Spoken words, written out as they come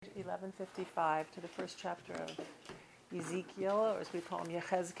11:55 to the first chapter of Ezekiel, or as we call him,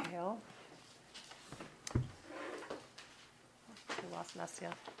 Yechezkel. We lost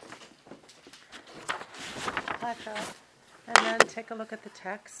Nessia. And then take a look at the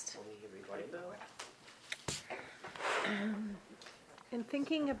text. In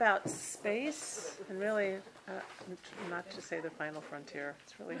thinking about space, and really, not to say the final frontier,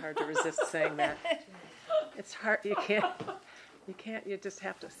 it's really hard to resist saying that. It's hard, you just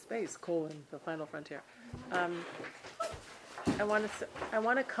have to space, the final frontier. I want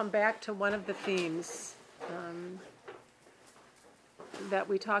to come back to one of the themes that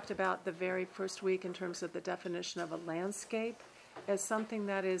we talked about the very first week in terms of the definition of a landscape as something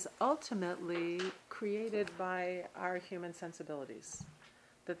that is ultimately created by our human sensibilities.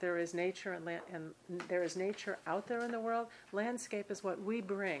 That there is nature and there is nature out there in the world. Landscape is what we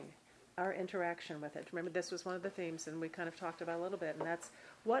bring, our interaction with it. Remember, this was one of the themes, and we kind of talked about a little bit, and that's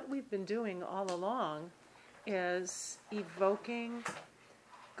what we've been doing all along is evoking,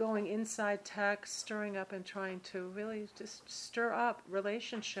 going inside text, stirring up and trying to really just stir up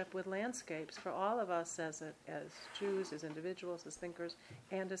relationship with landscapes for all of us as Jews, as individuals, as thinkers,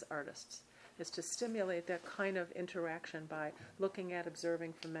 and as artists, is to stimulate that kind of interaction by looking at,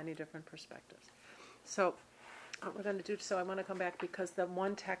 observing from many different perspectives. So what we're going to do, so I want to come back because the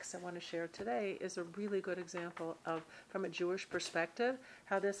one text I want to share today is a really good example of, from a Jewish perspective,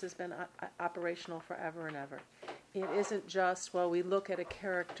 how this has been operational forever and ever. It isn't just, we look at a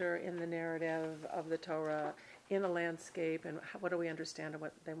character in the narrative of the Torah, in a landscape, and what do we understand and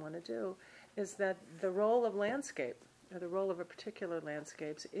what they want to do, is that the role of landscape, or the role of a particular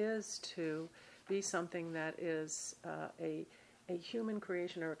landscapes, is to be something that is a human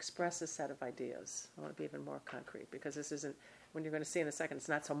creation or express a set of ideas. I want to be even more concrete, because this isn't, when you're going to see in a second, it's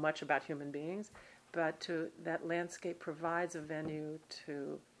not so much about human beings, but that landscape provides a venue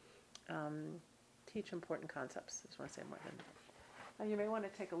to teach important concepts. I just want to say more than that. Now you may want to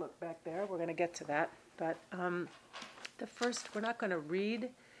take a look back there. We're going to get to that. But the first, we're not going to read.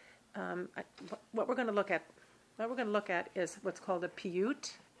 What we're going to look at is what's called a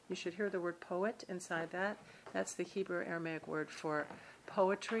piyut. You should hear the word poet inside that. That's the Hebrew Aramaic word for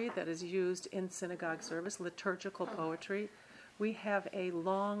poetry that is used in synagogue service, liturgical poetry. We have a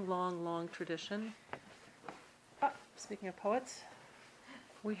long tradition. Speaking of poets,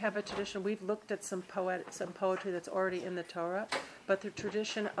 we have a tradition. We've looked at some poetry that's already in the Torah, but the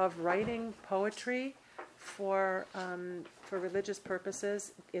tradition of writing poetry for religious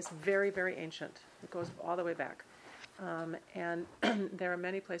purposes is very, very ancient. It goes all the way back. And there are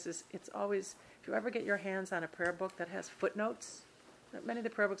many places. It's always, if you ever get your hands on a prayer book that has footnotes, many of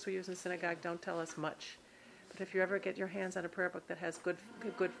the prayer books we use in synagogue don't tell us much. But if you ever get your hands on a prayer book that has good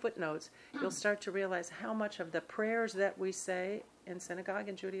footnotes, you'll start to realize how much of the prayers that we say in synagogue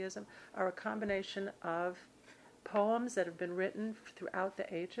and Judaism are a combination of poems that have been written throughout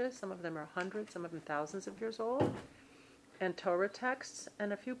the ages. Some of them are hundreds, some of them thousands of years old, and Torah texts,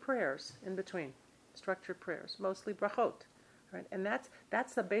 and a few prayers in between. Structured prayers, mostly brachot, right? And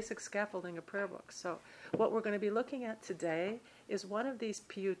that's the basic scaffolding of prayer books. So what we're going to be looking at today is one of these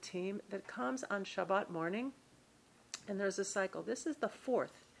piyutim that comes on Shabbat morning, and there's a cycle. This is the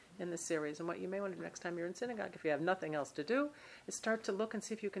fourth in the series, and what you may want to do next time you're in synagogue, if you have nothing else to do, is start to look and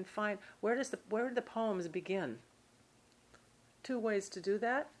see if you can find where do the poems begin. Two ways to do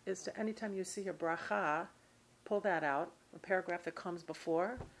that is to, anytime you see a bracha, pull that out, a paragraph that comes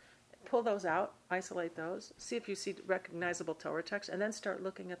before. Pull those out, isolate those, see if you see recognizable Torah text, and then start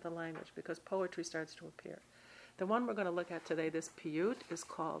looking at the language, because poetry starts to appear. The one we're going to look at today, this piyut, is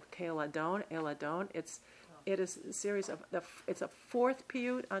called Keil Adon, El Adon. It is a series of, it's a fourth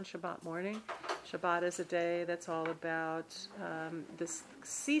piyut on Shabbat morning. Shabbat is a day that's all about this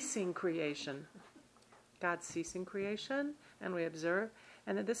ceasing creation, God's ceasing creation, and we observe.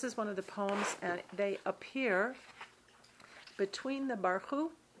 And then this is one of the poems, and they appear between the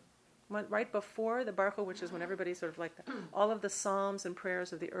Baruch, right before the Baruch, which is when everybody sort of like all of the psalms and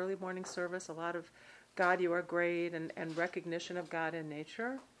prayers of the early morning service, a lot of God, you are great, and recognition of God in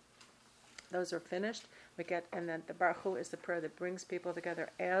nature. Those are finished. And then the Baruch is the prayer that brings people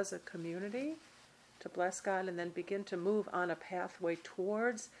together as a community to bless God and then begin to move on a pathway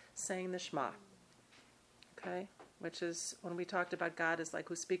towards saying the Shema. Okay? Which is, when we talked about God as like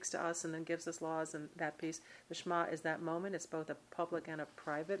who speaks to us and then gives us laws and that piece, the Shema is that moment. It's both a public and a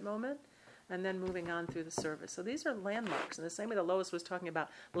private moment. And then moving on through the service. So these are landmarks. In the same way that Lois was talking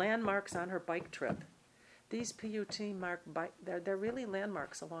about landmarks on her bike trip. These piyutim mark, they're really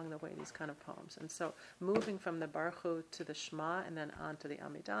landmarks along the way, these kind of poems. And so moving from the Baruch Hu to the Shema and then on to the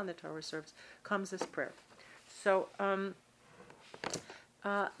Amidah and the Torah service comes this prayer. So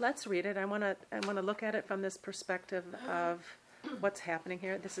Let's read it. I want to look at it from this perspective of what's happening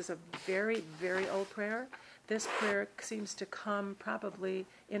here. This is a very, very old prayer. This prayer seems to come probably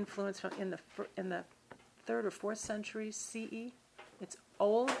influenced from in the 3rd or 4th century CE. It's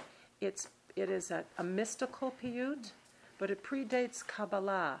old. It is a mystical piyut, but it predates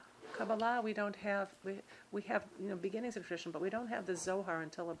Kabbalah. Kabbalah we don't have. We have beginnings of tradition, but we don't have the Zohar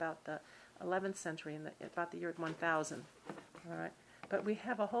until about the 11th century, about the year 1000. All right. But we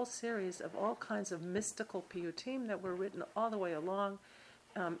have a whole series of all kinds of mystical piyutim that were written all the way along,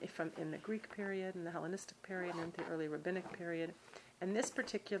 from in the Greek period, and the Hellenistic period, and the early Rabbinic period. And this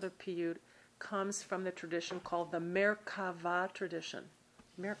particular piyut comes from the tradition called the Merkava tradition.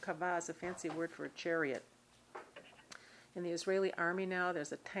 Merkava is a fancy word for a chariot. In the Israeli army now,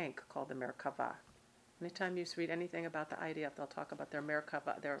 there's a tank called the Merkava. Anytime you read anything about the IDF, they'll talk about their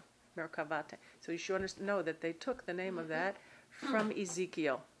Merkava tank. So you should know that they took the name of that from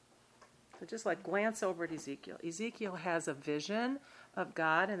Ezekiel. So just like glance over at Ezekiel. Ezekiel has a vision of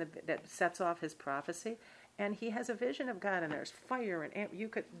God and that sets off his prophecy. And he has a vision of God, and there's fire, and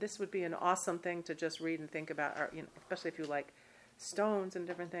this would be an awesome thing to just read and think about, or, especially if you like stones and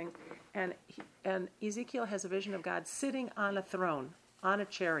different things. And Ezekiel has a vision of God sitting on a throne, on a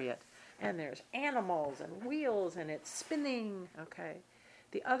chariot, and there's animals and wheels, and it's spinning. Okay,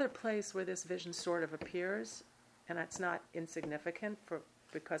 the other place where this vision sort of appears, and it's not insignificant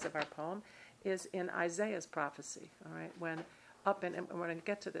because of our poem, is in Isaiah's prophecy. All right, when we're going to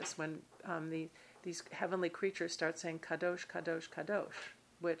get to this, when these heavenly creatures start saying Kadosh, Kadosh, Kadosh,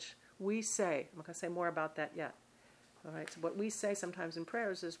 which we say. I'm not going to say more about that yet. All right. So what we say sometimes in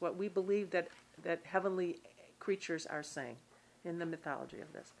prayers is what we believe that heavenly creatures are saying in the mythology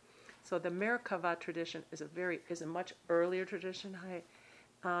of this. So the Merkava tradition is a much earlier tradition.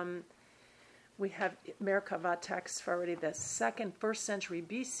 We have Merkava texts for already the 1st century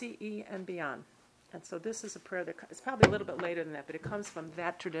BCE and beyond. And so this is a prayer that it's probably a little bit later than that, but it comes from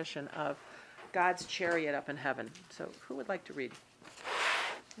that tradition of God's chariot up in heaven. So who would like to read?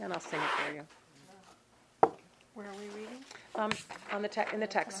 And I'll sing it for you. Where are we reading? In the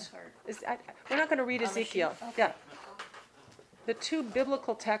text. We're not going to read Ezekiel. Okay. Yeah. The two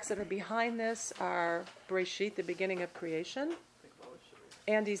biblical texts that are behind this are Bereshit, the beginning of creation,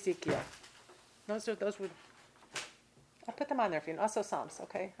 and Ezekiel. Those would. I'll put them on there for you. And also Psalms.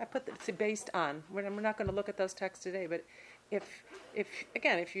 Okay. It's based on. We're not going to look at those texts today, but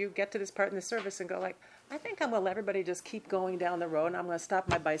if you get to this part in the service and go like, I think I'm going to let everybody just keep going down the road, and I'm going to stop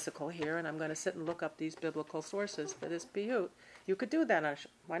my bicycle here, and I'm going to sit and look up these biblical sources for this piyut. You could do that.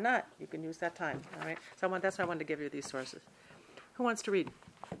 Why not? You can use that time. All right. So that's why I wanted to give you these sources. Who wants to read?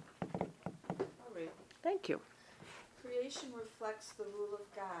 I'll read. Thank you. Creation reflects the rule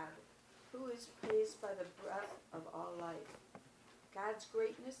of God, who is praised by the breath of all life. God's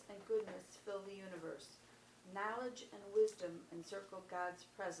greatness and goodness fill the universe. Knowledge and wisdom encircle God's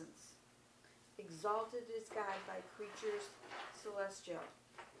presence. Exalted is God by creatures celestial,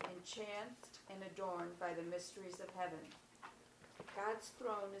 enchanted and adorned by the mysteries of heaven. God's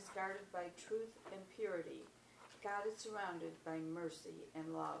throne is guarded by truth and purity. God is surrounded by mercy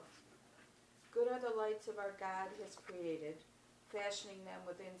and love. Good are the lights of our God has created, fashioning them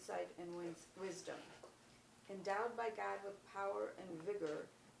with insight and wisdom. Endowed by God with power and vigor,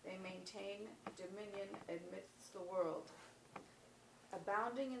 they maintain dominion amidst the world.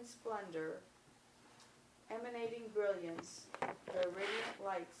 Abounding in splendor, emanating brilliance, their radiant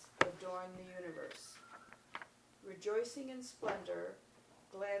lights adorn the universe. Rejoicing in splendor,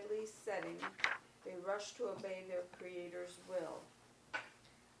 gladly setting, they rush to obey their Creator's will.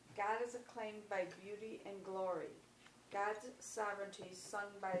 God is acclaimed by beauty and glory. God's sovereignty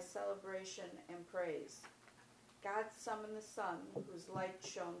sung by celebration and praise. God summoned the sun, whose light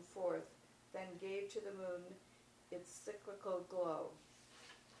shone forth, then gave to the moon its cyclical glow.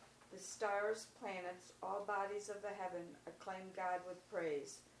 The stars, planets, all bodies of the heaven acclaim God with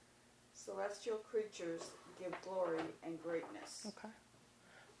praise. Celestial creatures give glory and greatness. Okay.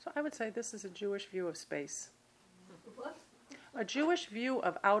 So I would say this is a Jewish view of space. What? A Jewish view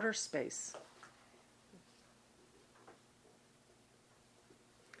of outer space.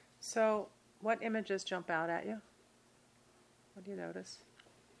 So what images jump out at you? What do you notice?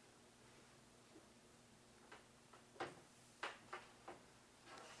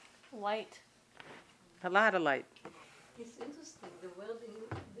 Light. A lot of light. It's interesting. There's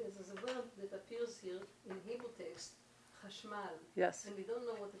a word that appears here in Hebrew text, chashmal. Yes. And we don't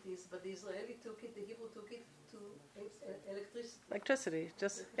know what it is, but the Israeli took it, the Hebrew took it to electricity. Electricity.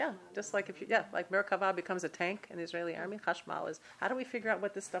 Just like like Merkava becomes a tank in the Israeli army. Chashmal is. How do we figure out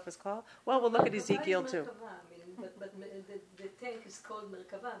what this stuff is called? Well, we'll look at Ezekiel too. I mean, the tank is called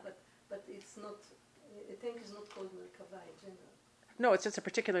Merkava, but it's not. A tank is not called Merkava in general. No, it's just a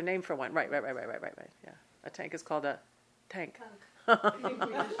particular name for one. Right. Yeah, a tank is called a tank. I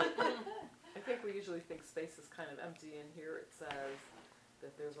think we usually think space is kind of empty, and here it says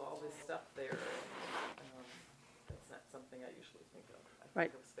that there's all this stuff there. That's not something I usually think of. I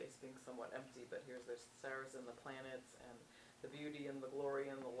think of space being somewhat empty, but there's stars and the planets and the beauty and the glory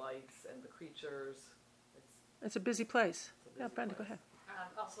and the lights and the creatures. It's a busy place. Yeah, Brenda, go ahead.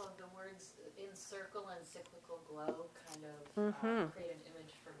 Also, the words in circle and cyclical glow kind of create an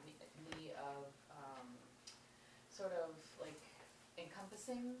image for me of sort of like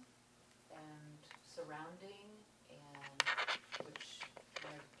encompassing and surrounding, and which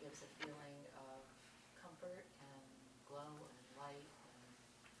kind of gives a feeling of comfort and glow and light.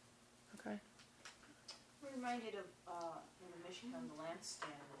 Okay. We're reminded of in the mission on the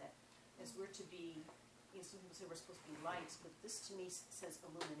lampstand that as we're to be, some people say we're supposed to be lights, but this to me says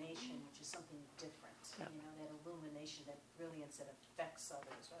illumination, which is something different. Yeah. That illumination, that brilliance that affects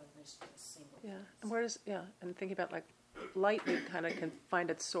others rather than just being a single. Yeah. And and thinking about like light, you kind of can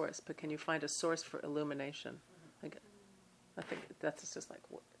find its source, but can you find a source for illumination? Like, I think that's just like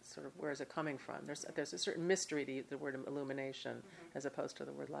sort of where is it coming from? There's a certain mystery to the word illumination as opposed to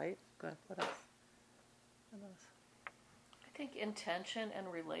the word light. Go ahead. What else? I think intention and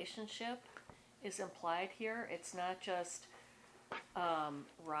relationship is implied here. It's not just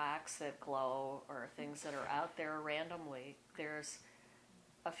rocks that glow or things that are out there randomly. There's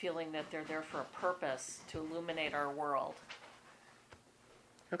a feeling that they're there for a purpose to illuminate our world.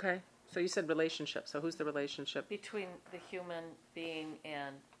 Okay. So you said relationship. So who's the relationship? Between the human being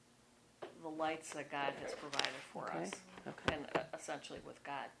and the lights that God has provided for us. Okay. And essentially with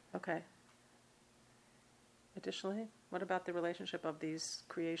God. Okay. Additionally, what about the relationship of these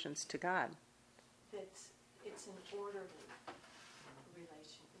creations to God? It's an orderly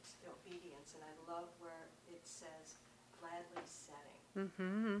relation. It's the obedience, and I love where it says gladly setting.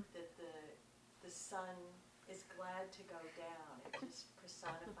 That the sun is glad to go down. It just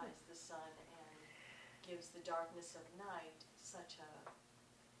personifies the sun and gives the darkness of night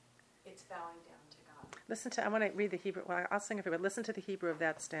it's bowing down to God. I want to read the Hebrew. Well, I'll sing it for you, but listen to the Hebrew of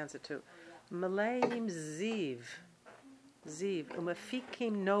that stanza too. Maleim ziv,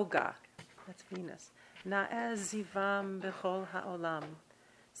 umafikim noga. That's Venus. Na'ez zivam bechol ha'olam.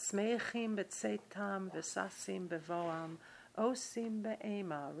 Smeichim betzeitam v'sasim bevoam. Osim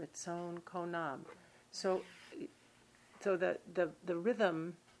be'ema ritzon konam. So the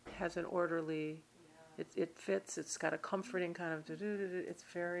rhythm has an orderly. It fits. It's got a comforting kind of. It's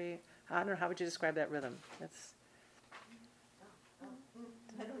very. I don't know. How would you describe that rhythm? It's.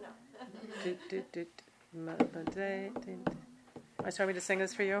 I don't know. Sorry, me to sing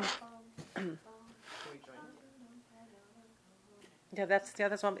this for you. Yeah,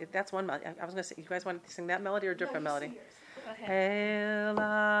 that's one. That's one melody. I was going to say, you guys want to sing that melody or a different melody? Hail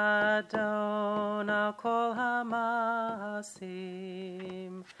Adon al kol hamasim,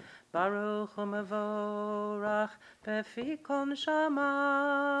 Baruch u'mevorach befi kol neshama,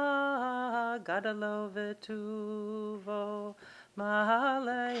 Gadalo v'tuvo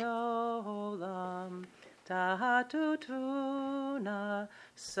Mahalei olam, Tahatu tuna,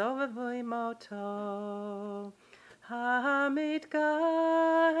 Sovevui moto, Hamid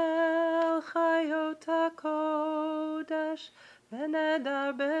Gael Chayot HaKodesh,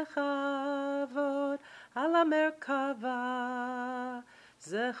 Venedar bechavod, Ala Merkava,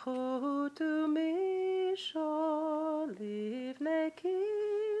 Zechut u'mishol, Livnei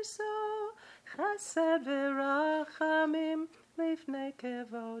kiso, Chesed v'rachamim, Livnei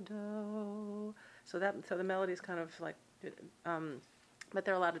kevodo. So the melody is kind of like, but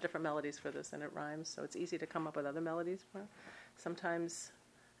there are a lot of different melodies for this, and it rhymes, so it's easy to come up with other melodies. Sometimes,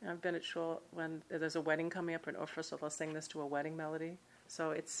 I've been at shul when there's a wedding coming up, or first of all, they'll sing this to a wedding melody.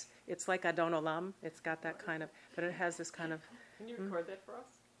 So it's like Adon Olam. It's got that kind of, but it has this kind of. Can you record that for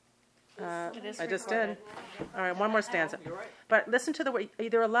us? I just did. All right, one more stanza. You're right. But listen to the word.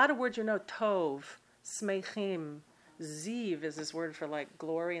 There are a lot of words tov, smeichim, ziv is this word for like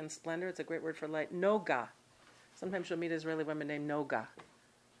glory and splendor. It's a great word for light. Noga. Sometimes you'll meet Israeli women named Noga.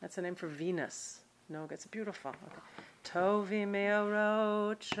 That's a name for Venus. Noga. It's beautiful. Okay. Tovi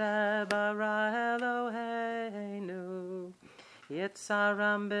me'orot shebara Eloheinu,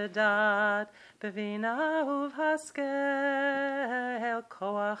 Yitzaram bedat bevina uvhaskel,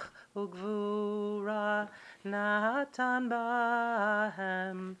 koach ugvura natan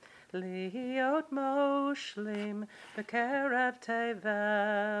bahem, liot moshlim bekerev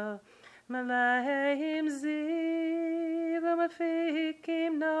tevel, Maleim ziv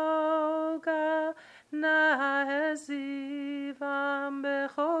u'mafikim noga, na'ezivam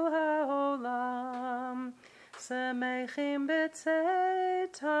bechol ha'olam, semechim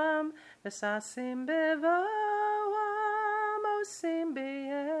b'tzeitam, v'sasim b'voam, osim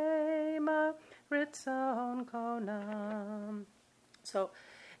b'yema, ritzon konam. So,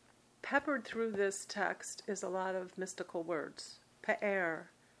 peppered through this text is a lot of mystical words. Pe'er,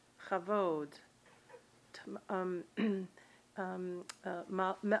 chavod,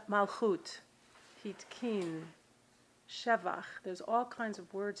 malchut, hitkin, shevach. There's all kinds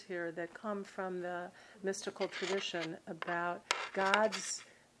of words here that come from the mystical tradition about God's,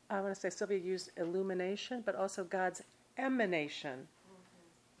 I want to say Sylvia used illumination, but also God's emanation,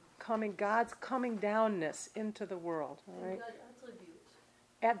 God's coming downness into the world. All right?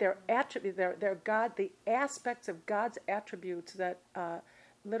 At their attribute, their God, the aspects of God's attributes that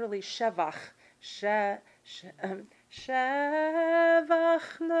literally shevach, shevach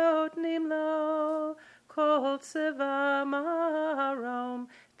notnim lo kol tzeva marom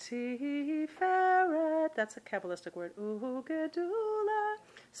tiferet. That's a Kabbalistic word. Gedula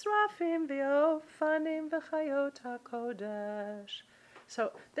srafim v'ofanim v'chayot hakodesh.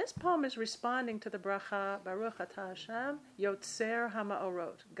 So this poem is responding to the bracha, Baruch Atah Hashem, Yotzer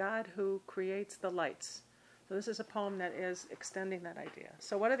HaMa'orot, God who creates the lights. So this is a poem that is extending that idea.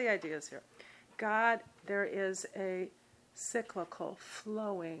 So what are the ideas here? God, there is a cyclical,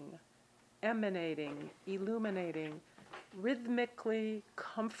 flowing, emanating, illuminating, rhythmically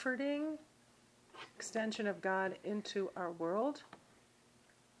comforting extension of God into our world.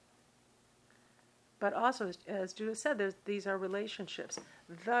 But also, as Judith said, these are relationships.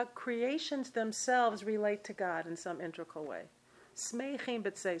 The creations themselves relate to God in some integral way. Smeichim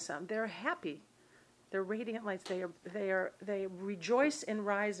b'tzeisam. They're happy. They're radiant lights. They rejoice in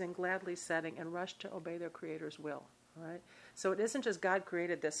rising, gladly setting, and rush to obey their Creator's will. All right. So it isn't just God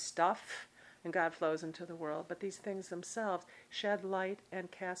created this stuff and God flows into the world, but these things themselves shed light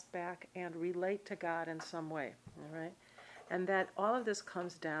and cast back and relate to God in some way. All right. And that all of this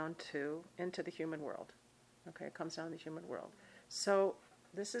comes down into the human world. Okay, it comes down to the human world. So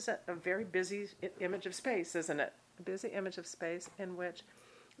this is a very busy image of space, isn't it? A busy image of space in which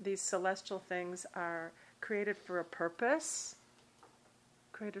these celestial things are created for a purpose.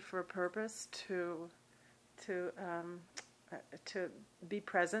 To be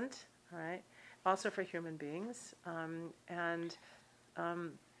present. All right. Also for human beings, and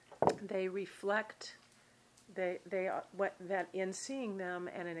they reflect. They are that in seeing them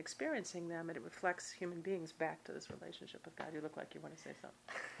and in experiencing them, it reflects human beings back to this relationship with God. You look like you want to say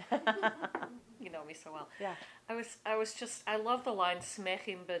something. You know me so well. Yeah. I love the line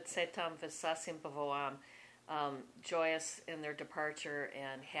smechim b'tzetam v'sasim b'voam, joyous in their departure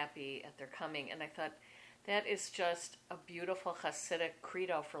and happy at their coming. And I thought that is just a beautiful Hasidic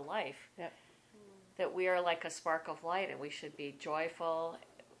credo for life. Yeah. That we are like a spark of light, and we should be joyful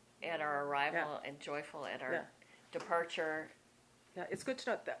at our arrival and joyful at our departure. Yeah, it's good to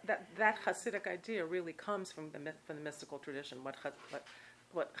know that Hasidic idea really comes from the mystical tradition. What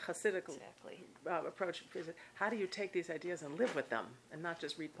Hasidic approach is, how do you take these ideas and live with them, and not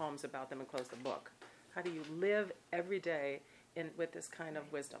just read poems about them and close the book? How do you live every day with this kind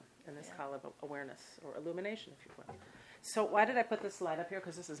of wisdom and this kind of awareness or illumination, if you will? So why did I put this slide up here?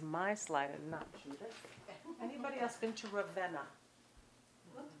 Because this is my slide and not Judith. Anybody else been to Ravenna?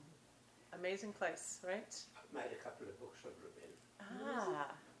 Amazing place, right? I've made a couple of books on Ravenna.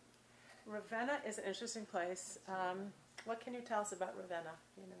 Ravenna is an interesting place. What can you tell us about Ravenna,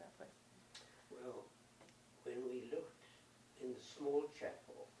 being in that place? Well, when we looked in the small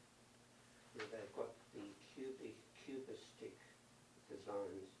chapel, where they've got the cubistic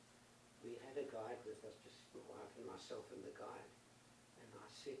designs, we had a guide with us, just my wife and myself and the guide. And I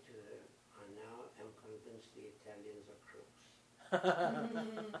said to her, I now am convinced the Italians are crooks.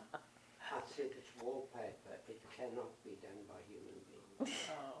 I said, it's wallpaper. It cannot be done by human beings.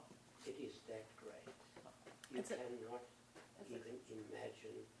 Oh. It is that great. You cannot even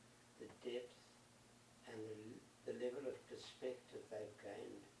imagine the depth and the level of perspective they've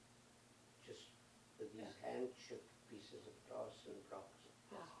gained just with these hand-chipped pieces of glass and blocks.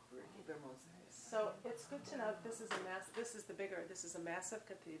 So it's good to know this is a massive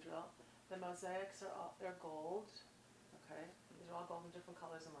cathedral. The mosaics they're gold. Okay. These are all gold in different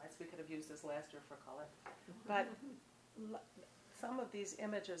colors and lights. We could have used this last year for color. But some of these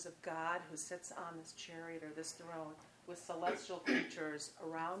images of God who sits on this chariot or this throne with celestial creatures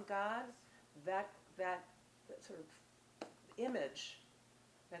around God, that sort of image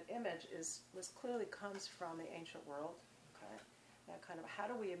clearly comes from the ancient world. Okay. That kind of how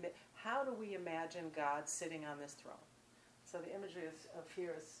do we imagine God sitting on this throne? So the imagery of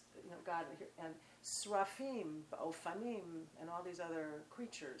here is God, and Srafim, Ofanim, and all these other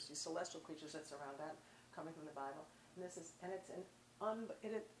creatures, these celestial creatures that surround that, coming from the Bible. And it's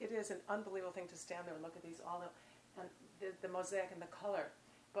it is an unbelievable thing to stand there and look at these all and the mosaic and the color.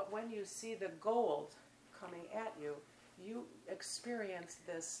 But when you see the gold coming at you, you experience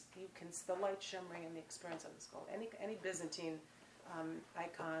this. The light shimmering and the experience of this gold. Any Byzantine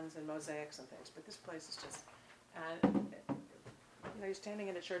icons and mosaics and things, but this place is just. You're standing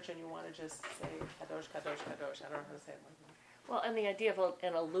in a church and you want to just say kadosh, kadosh, kadosh. I don't know how to say it. Well, and the idea of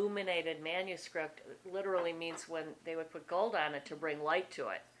an illuminated manuscript literally means when they would put gold on it to bring light to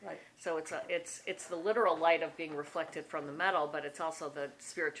it. Right. So it's the literal light of being reflected from the metal, but it's also the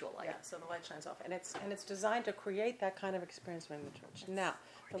spiritual light. Yeah. So the light shines off, and it's designed to create that kind of experience within the church. Now,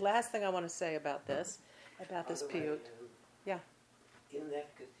 the last thing I want to say about this piyut. Yeah. In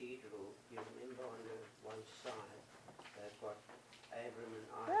that cathedral, you remember on the one side, they've got Abraham and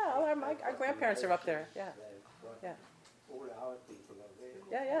Isaac. Yeah, our grandparents are up there. Yeah. Yeah. All our people are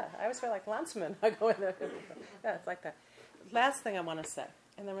there. Yeah. I always feel like Landsman. I go in there. Yeah, it's like that. Last thing I want to say,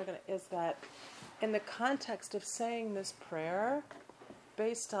 and then is that in the context of saying this prayer,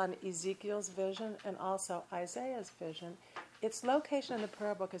 based on Ezekiel's vision and also Isaiah's vision, its location in the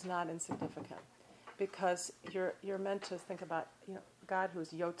prayer book is not insignificant, because you're meant to think about God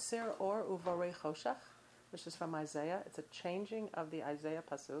who's Yotzer or Uvorei Choshech, which is from Isaiah. It's a changing of the Isaiah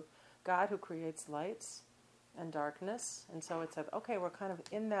pasuk. God who creates lights and darkness. And so it said, okay, we're kind of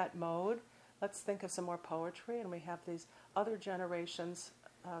in that mode. Let's think of some more poetry. And we have these other generations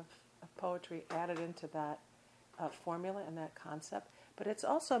of poetry added into that formula and that concept. But it's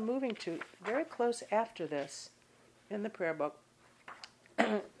also moving to, very close after this, in the prayer book,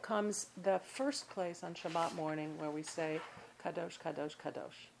 comes the first place on Shabbat morning where we say, Kadosh, Kadosh,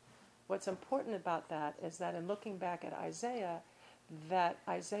 Kadosh. What's important about that is that in looking back at Isaiah, that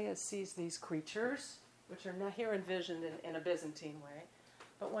Isaiah sees these creatures, which are not here envisioned in a Byzantine way.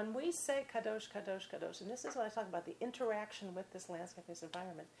 But when we say Kadosh, Kadosh, Kadosh, and this is what I talk about, the interaction with this landscape, this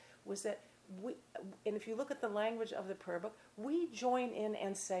environment, was that and if you look at the language of the prayer book, we join in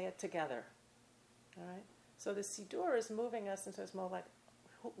and say it together. All right? So the Siddur is moving us into this more like,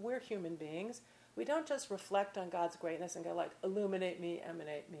 we're human beings. We don't just reflect on God's greatness and go like, illuminate me,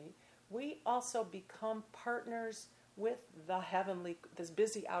 emanate me. We also become partners with the heavenly, this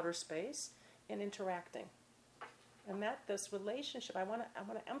busy outer space, in interacting. And that this relationship, I want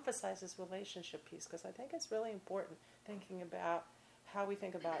to emphasize this relationship piece, because I think it's really important, thinking about how we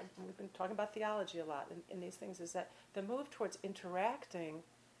think about, and we've been talking about theology a lot in these things, is that the move towards interacting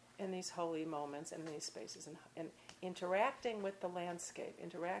in these holy moments and in these spaces, and interacting with the landscape,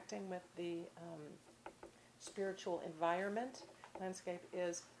 interacting with the spiritual environment, landscape,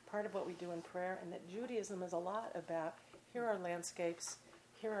 is part of what we do in prayer, and that Judaism is a lot about, here are landscapes,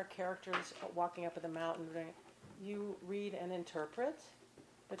 here are characters walking up the mountain. You read and interpret,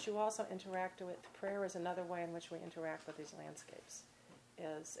 but you also interact with. Prayer is another way in which we interact with these landscapes.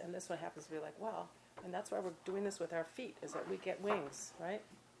 And this one happens to be like, well, and that's why we're doing this with our feet, is that we get wings, right?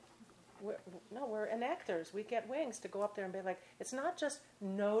 We're enactors. We get wings to go up there and be like, it's not just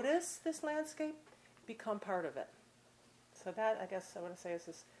notice this landscape, become part of it. So that, I guess, I want to say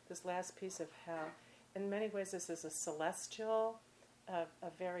is this last piece of how, in many ways, this is a celestial, a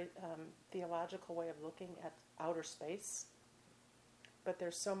very theological way of looking at outer space. But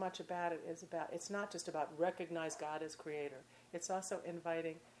there's so much about it it's not just about recognize God as creator. It's also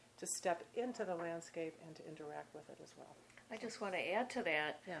inviting to step into the landscape and to interact with it as well. I just want to add to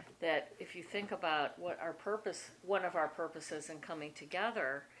that, that if you think about what our purpose, one of our purposes in coming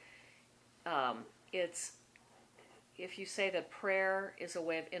together, it's, if you say that prayer is a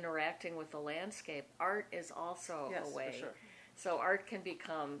way of interacting with the landscape, art is also a way. For sure. So art can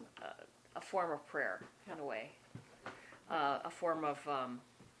become a form of prayer, in a way, a form of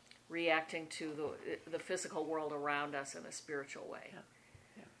reacting to the physical world around us in a spiritual way. Yeah.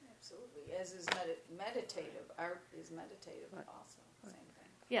 Absolutely. As is meditative. Art is meditative also. Same thing.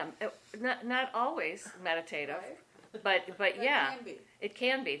 Yeah, not always meditative, right? but yeah, it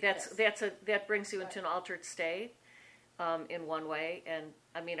can be. That brings you into an altered state in one way, and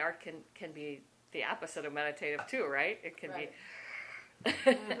I mean art can be the opposite of meditative too, right? It can be.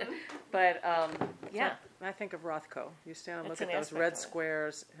 But yeah, I think of Rothko. You stand and look at those red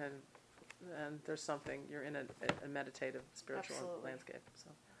squares, and there's something. You're in a meditative, spiritual landscape. So.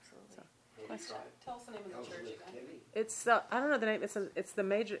 Tell us the name of the church again. It's I don't know the name. It's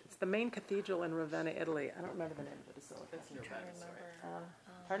the main cathedral in Ravenna, Italy. I don't remember the name of the basilica. It's near Venice, right?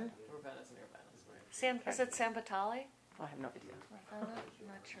 Pardon? Ravenna's near Venice, right? Is it San Vitale? I have no idea. I'm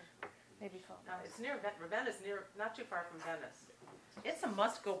not sure. Maybe. It's near Ravenna's not too far from Venice. It's a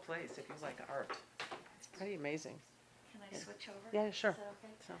must-go place if you like art. Pretty amazing. Can I switch over? Yeah, sure. Is that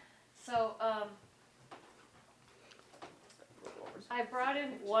okay? So, So, I brought in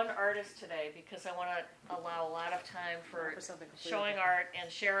one artist today because I want to allow a lot of time for something showing art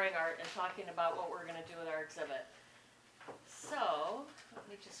and sharing art and talking about what we're going to do with our exhibit. So, let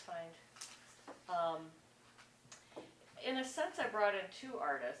me just find, in a sense I brought in two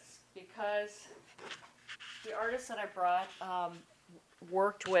artists because the artist that I brought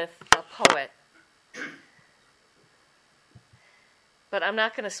worked with a poet. But I'm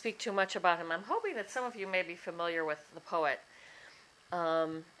not going to speak too much about him. I'm hoping that some of you may be familiar with the poet.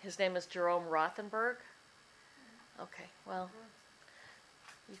 His name is Jerome Rothenberg. Okay, well,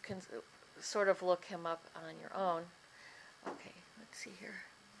 you can sort of look him up on your own. Okay, let's see here.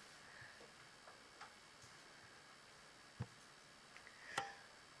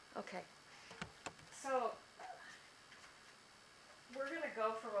 Okay, so we're going to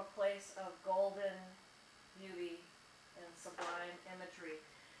go from a place of golden beauty and sublime imagery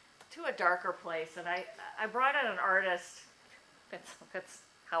to a darker place. And I brought in an artist. That's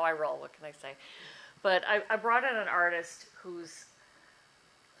how I roll, what can I say? But I brought in an artist whose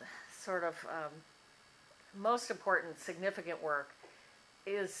sort of most important, significant work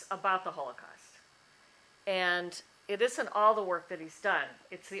is about the Holocaust. And it isn't all the work that he's done.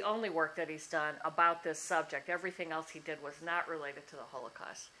 It's the only work that he's done about this subject. Everything else he did was not related to the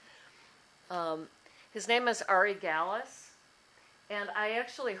Holocaust. His name is Ari Gallis. And I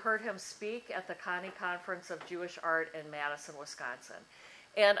actually heard him speak at the Connie Conference of Jewish Art in Madison, Wisconsin.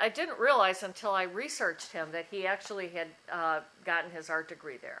 And I didn't realize until I researched him that he actually had gotten his art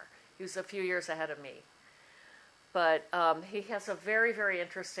degree there. He was a few years ahead of me. But he has a very, very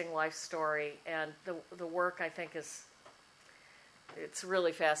interesting life story, and the work, I think, it's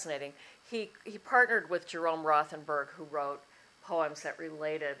really fascinating. He partnered with Jerome Rothenberg, who wrote poems that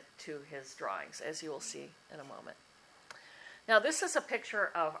related to his drawings, as you will see in a moment. Now, this is a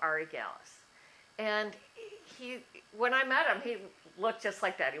picture of Ari Gallis. And when I met him, he looked just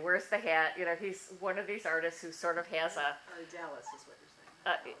like that. He wears the hat. You know, he's one of these artists who sort of has a... Ari Dallas is what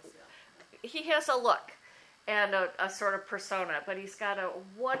you're saying. He has a look and a sort of persona, but he's got a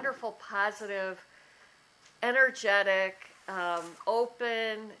wonderful, positive, energetic,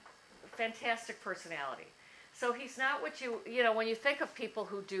 open, fantastic personality. So he's not what you know, when you think of people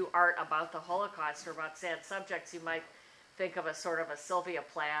who do art about the Holocaust or about sad subjects, you might think of a sort of a Sylvia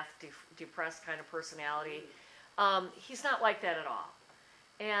Plath, depressed kind of personality. He's not like that at all.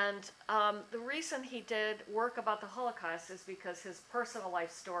 And the reason he did work about the Holocaust is because his personal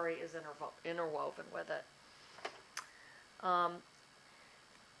life story is interwoven with it.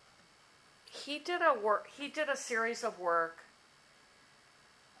 He did a series of work.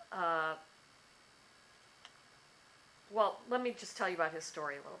 Well, let me just tell you about his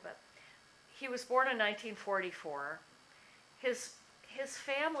story a little bit. He was born in 1944. His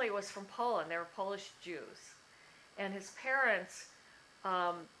family was from Poland. They were Polish Jews. And his parents,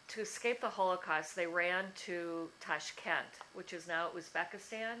 to escape the Holocaust, they ran to Tashkent, which is now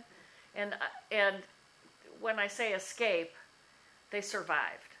Uzbekistan. And when I say escape, they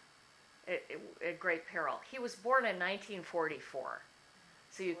survived at great peril. He was born in 1944,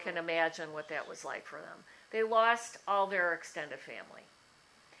 so you can imagine what that was like for them. They lost all their extended family.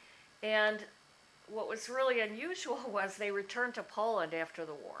 And what was really unusual was they returned to Poland after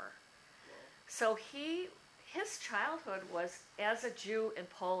the war. So his childhood was as a Jew in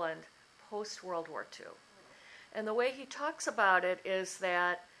Poland post-World War II. And the way he talks about it is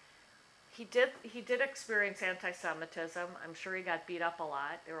that he did experience anti-Semitism. I'm sure he got beat up a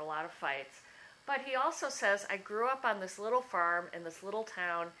lot. There were a lot of fights. But he also says, I grew up on this little farm in this little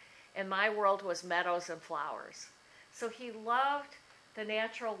town, and my world was meadows and flowers. So he loved the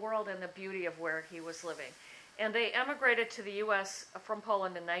natural world and the beauty of where he was living. And they emigrated to the U.S. from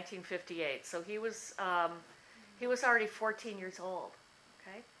Poland in 1958. So he was already 14 years old.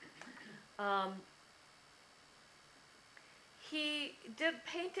 Okay. He did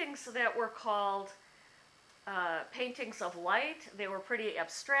paintings that were called paintings of light. They were pretty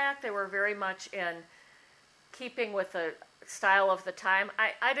abstract. They were very much in keeping with the style of the time.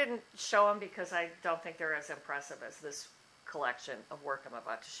 I didn't show them because I don't think they're as impressive as this collection of work I'm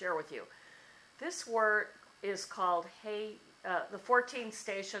about to share with you. This work is called the 14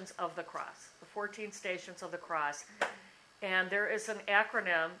 Stations of the Cross. The 14 Stations of the Cross. And there is an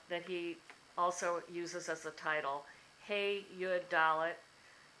acronym that he also uses as the title, Hey Yud Dalet.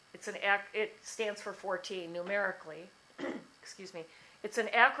 It stands for 14 numerically. Excuse me. It's an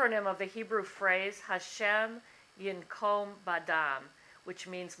acronym of the Hebrew phrase Hashem Yinkom Badam, which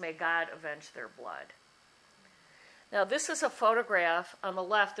means may God avenge their blood. Now this is a photograph on the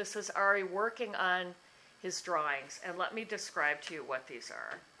left. This is Ari working on his drawings, and let me describe to you what these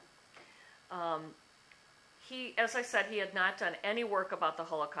are. He, as I said, he had not done any work about the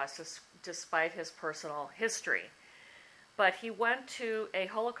Holocaust despite his personal history. But he went to a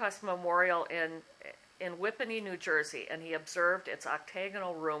Holocaust memorial in Whippany, New Jersey, and he observed its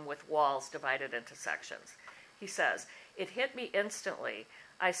octagonal room with walls divided into sections. He says, "It hit me instantly.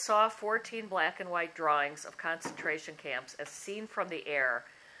 I saw 14 black and white drawings of concentration camps as seen from the air.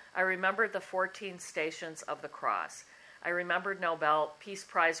 I remembered the 14 stations of the cross. I remembered Nobel Peace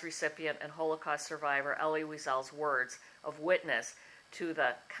Prize recipient and Holocaust survivor Elie Wiesel's words of witness to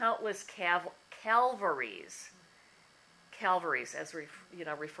the countless Calvaries, as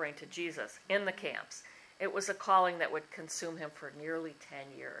referring to Jesus, in the camps. It was a calling that would consume him for nearly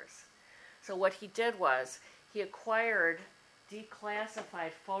 10 years. So what he did was he acquired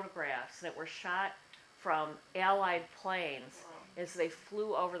declassified photographs that were shot from Allied planes as they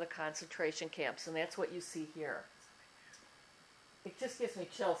flew over the concentration camps, and that's what you see here. It just gives me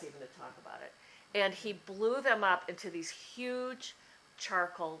chills even to talk about it. And he blew them up into these huge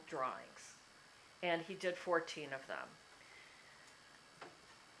charcoal drawings, and he did 14 of them.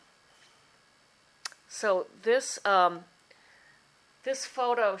 So this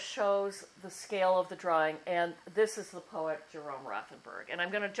photo shows the scale of the drawing, and this is the poet Jerome Rothenberg. And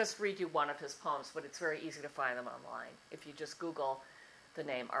I'm going to just read you one of his poems, but it's very easy to find them online if you just Google the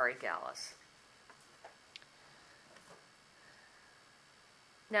name Ari Gallis.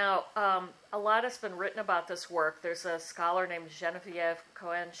 Now, a lot has been written about this work. There's a scholar named Geneviève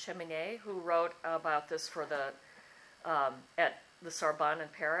Cohen-Cheminet who wrote about this for at the Sorbonne in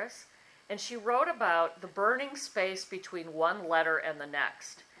Paris. And she wrote about the burning space between one letter and the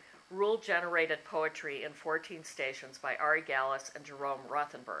next, rule-generated poetry in 14 stations by Ari Gallis and Jerome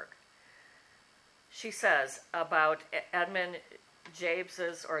Rothenberg. She says about Edmund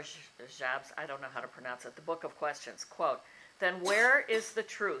Jabes's, or Jabs, I don't know how to pronounce it, the Book of Questions, quote, "Then where is the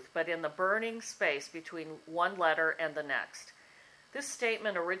truth but in the burning space between one letter and the next? This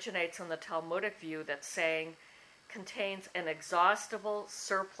statement originates in the Talmudic view that saying contains an exhaustible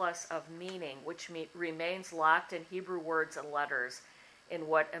surplus of meaning which remains locked in Hebrew words and letters in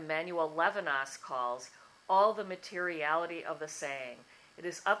what Emmanuel Levinas calls all the materiality of the saying. It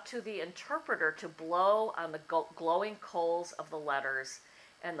is up to the interpreter to blow on the glowing coals of the letters,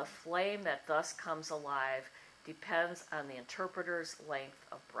 and the flame that thus comes alive depends on the interpreter's length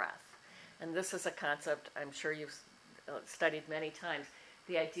of breath." And this is a concept I'm sure you've studied many times,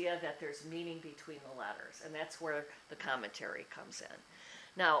 the idea that there's meaning between the letters, and that's where the commentary comes in.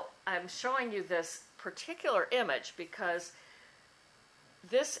 Now, I'm showing you this particular image because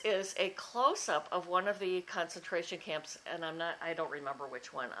this is a close-up of one of the concentration camps, and I don't remember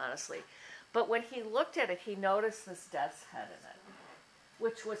which one, honestly. But when he looked at it, he noticed this death's head in it,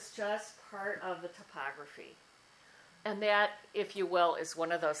 which was just part of the topography. And that, if you will, is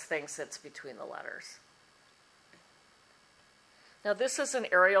one of those things that's between the letters. Now, this is an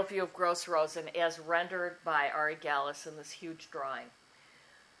aerial view of Gross Rosen as rendered by Ari Gallis in this huge drawing.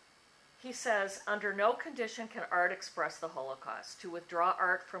 He says, "Under no condition can art express the Holocaust. To withdraw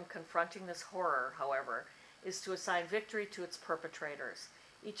art from confronting this horror, however, is to assign victory to its perpetrators.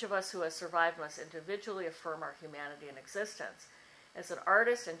 Each of us who has survived must individually affirm our humanity and existence. As an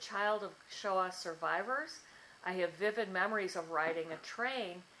artist and child of Shoah survivors, I have vivid memories of riding a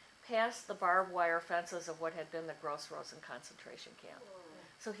train past the barbed wire fences of what had been the Gross Rosen concentration camp."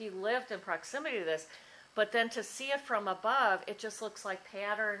 So he lived in proximity to this, but then to see it from above, it just looks like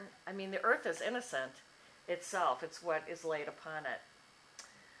pattern. I mean, the earth is innocent itself. It's what is laid upon it.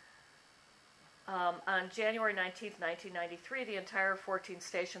 On January 19th, 1993, the entire 14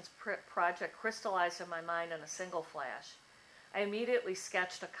 Stations project crystallized in my mind in a single flash. I immediately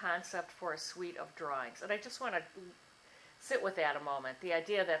sketched a concept for a suite of drawings. And I just want to sit with that a moment. The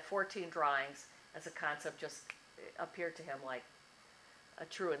idea that 14 drawings as a concept just appeared to him like a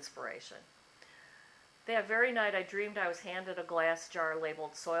true inspiration. That very night, I dreamed I was handed a glass jar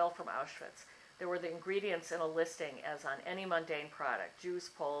labeled "Soil from Auschwitz." There were the ingredients in a listing as on any mundane product: Jews,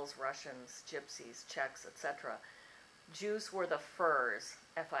 Poles, Russians, Gypsies, Czechs, etc. Jews were the FIRS,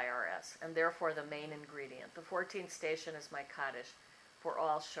 F-I-R-S, and therefore the main ingredient. The 14th station is my Kaddish for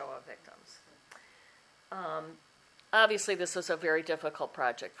all Shoah victims. Obviously, this was a very difficult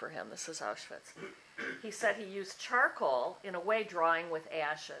project for him. This is Auschwitz. He said he used charcoal, in a way drawing with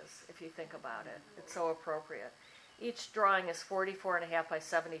ashes, if you think about it. It's so appropriate. Each drawing is 44.5 by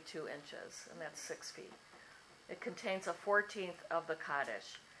 72 inches, and that's 6 feet. It contains a 14th of the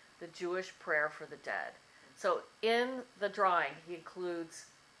Kaddish, the Jewish prayer for the dead. So in the drawing, he includes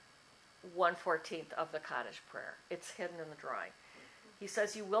 1/14 of the Kaddish prayer. It's hidden in the drawing. He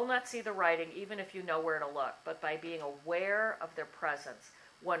says you will not see the writing even if you know where to look, but by being aware of their presence,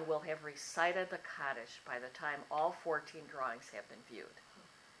 one will have recited the Kaddish by the time all 14 drawings have been viewed.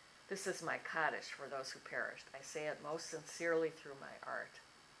 This is my Kaddish for those who perished. I say it most sincerely through my art.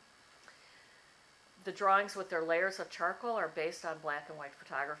 The drawings with their layers of charcoal are based on black and white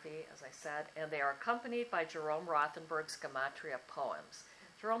photography, as I said, and they are accompanied by Jerome Rothenberg's Gematria poems.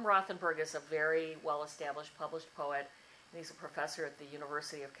 Jerome Rothenberg is a very well-established published poet, and he's a professor at the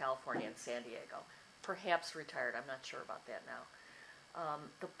University of California in San Diego. Perhaps retired, I'm not sure about that now.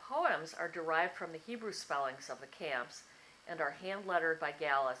 The poems are derived from the Hebrew spellings of the camps and are hand-lettered by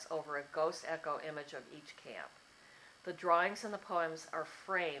Gallus over a ghost echo image of each camp. The drawings in the poems are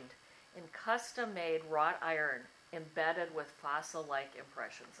framed in custom-made wrought iron embedded with fossil-like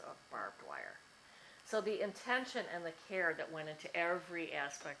impressions of barbed wire. So the intention and the care that went into every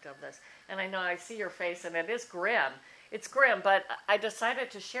aspect of this, and I know I see your face and it is grim. It's grim, but I decided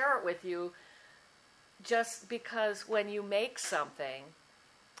to share it with you just because when you make something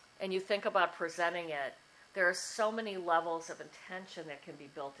and you think about presenting it, there are so many levels of intention that can be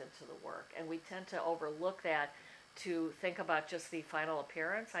built into the work, and we tend to overlook that to think about just the final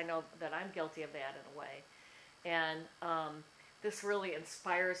appearance. I know that I'm guilty of that in a way. And this really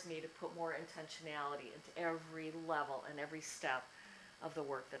inspires me to put more intentionality into every level and every step of the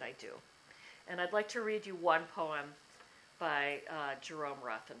work that I do. And I'd like to read you one poem by Jerome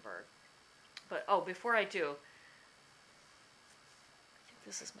Rothenberg. But, before I do, I think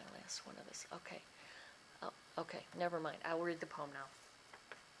this is my last one of this. Okay. Oh, okay, never mind. I will read the poem now.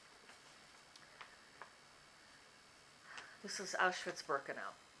 This is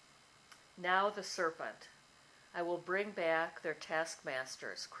Auschwitz-Birkenau. Now the serpent. I will bring back their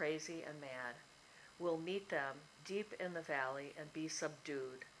taskmasters, crazy and mad. Will meet them deep in the valley and be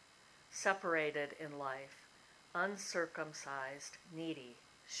subdued, separated in life, uncircumcised, needy,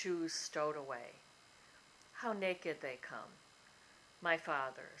 shoes stowed away. How naked they come. My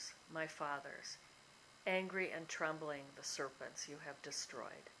fathers, angry and trembling the serpents you have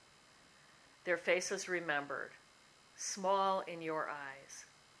destroyed. Their faces remembered, small in your eyes,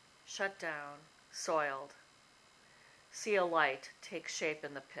 shut down, soiled. See a light take shape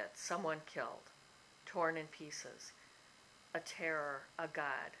in the pit, someone killed, torn in pieces, a terror, a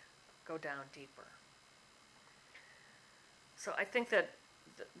god, go down deeper. So I think that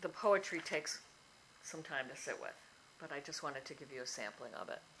the poetry takes some time to sit with, but I just wanted to give you a sampling of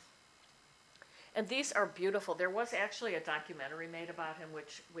it. And these are beautiful. There was actually a documentary made about him,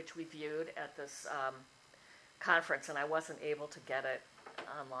 which we viewed at this conference, and I wasn't able to get it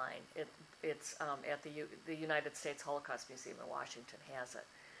online. It's at the United States Holocaust Museum in Washington has it,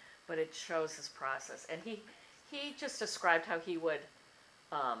 but it shows his process. And he just described how he would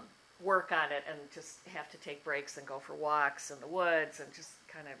work on it and just have to take breaks and go for walks in the woods and just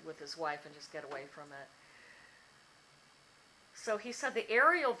kind of with his wife and just get away from it. So he said the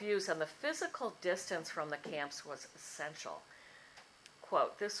aerial views and the physical distance from the camps was essential.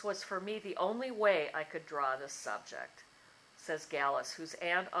 Quote, this was for me the only way I could draw this subject, says Gallus, whose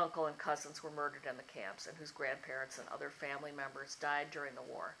aunt, uncle, and cousins were murdered in the camps and whose grandparents and other family members died during the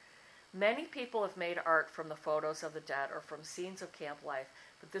war. Many people have made art from the photos of the dead or from scenes of camp life,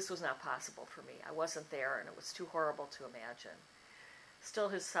 but this was not possible for me. I wasn't there, and it was too horrible to imagine. Still,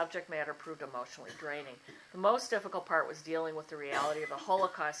 his subject matter proved emotionally draining. The most difficult part was dealing with the reality of the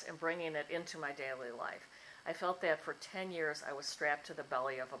Holocaust and bringing it into my daily life. I felt that for 10 years I was strapped to the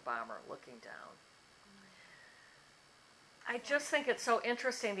belly of a bomber looking down. I just think it's so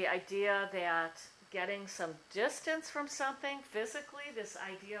interesting, the idea that getting some distance from something physically, this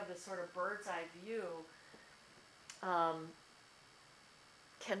idea of this sort of bird's eye view,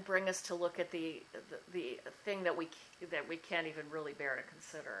 can bring us to look at the thing that we can't even really bear to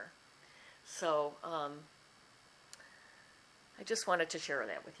consider. So I just wanted to share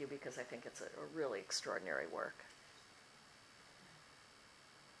that with you because I think it's a really extraordinary work.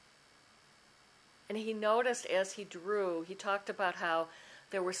 And he noticed as he drew, he talked about how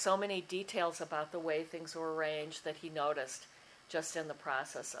there were so many details about the way things were arranged that he noticed just in the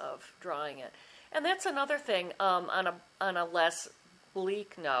process of drawing it. And that's another thing on a less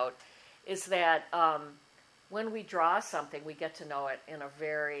bleak note, is that when we draw something, we get to know it in a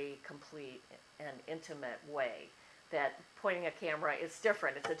very complete and intimate way. That pointing a camera is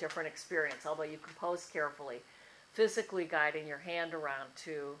different. It's a different experience, although you compose carefully. Physically guiding your hand around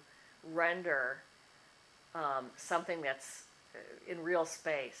to render something that's in real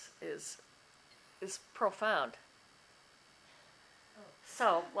space is profound.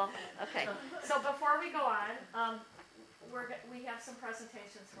 So, well, okay. So before we go on, we have some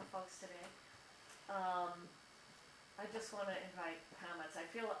presentations from folks today. I just want to invite comments. I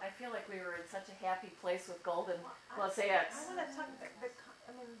feel like we were in such a happy place with Golden Mosaics. I want to talk.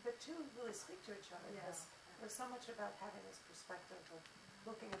 The two really speak to each other. Because there's so much about having this perspective of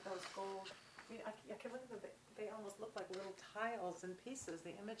looking at those gold. I can look at them. They almost look like little tiles and pieces.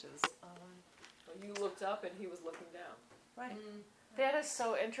 The images. You looked up and he was looking down. Right. That is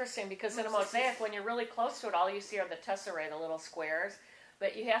so interesting because in a mosaic, when you're really close to it, all you see are the tesserae, the little squares.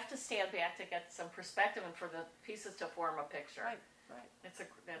 But you have to stand back to get some perspective and for the pieces to form a picture. Right. That's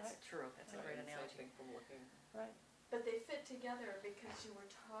true. That's a great analogy. Same thing from looking. Right. But they fit together because you were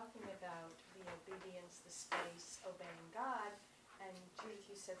talking about the obedience, the space, obeying God, and Judith,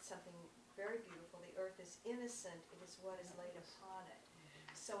 you said something very beautiful. The earth is innocent; it is what is laid upon it.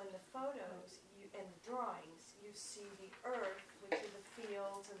 So in the photos and the drawings, you see the earth, which are the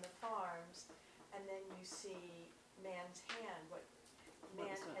fields and the farms, and then you see man's hand, what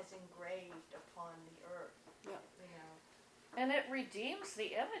man has engraved upon the earth. Yeah. And it redeems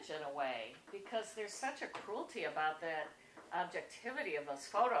the image in a way because there's such a cruelty about that objectivity of those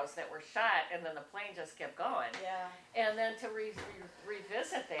photos that were shot and then the plane just kept going. Yeah. And then to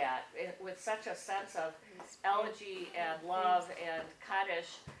revisit that with such a sense of elegy and love and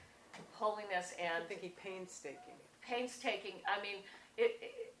Kaddish, holiness and I think painstaking. I mean,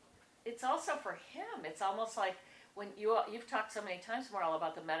 it's also for him. It's almost like when you've talked so many times, Moral,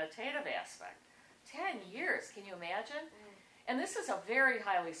 about the meditative aspect. 10 years, can you imagine? And this is a very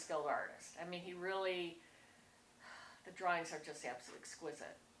highly skilled artist. I mean, the drawings are just absolutely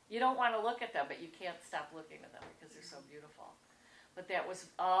exquisite. You don't want to look at them, but you can't stop looking at them because they're so beautiful. But that was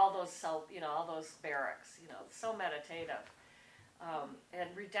all those barracks, so meditative.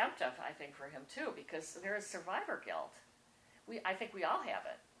 And redemptive, I think, for him too, because there is survivor guilt. I think we all have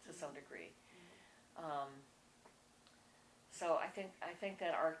it to some degree. So I think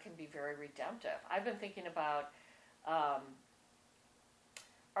that art can be very redemptive. I've been thinking about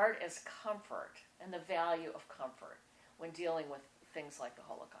art as comfort and the value of comfort when dealing with things like the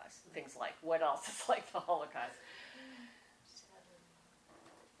Holocaust. Things like, what else is like the Holocaust?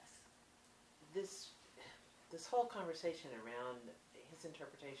 This whole conversation around his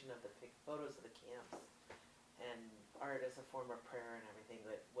interpretation of the photos of the camps and art as a form of prayer and everything,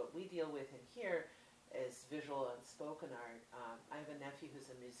 but what we deal with in here is visual and spoken art. I have a nephew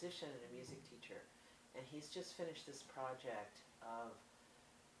who's a musician and a music teacher, and he's just finished this project of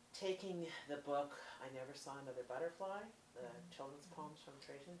taking the book I Never Saw Another Butterfly, the children's poems from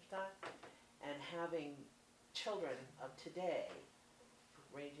Trajanstadt, and having children of today,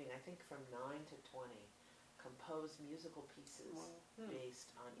 ranging I think from 9 to 20, compose musical pieces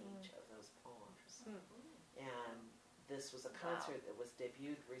based on each of those poems. And this was a concert that was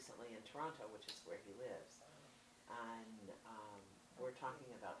debuted recently in Toronto, which is where he lives. And we're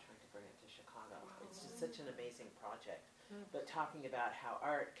talking about trying to bring it to Chicago. It's just such an amazing project. But talking about how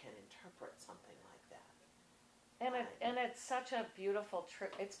art can interpret something like that. And it's such a beautiful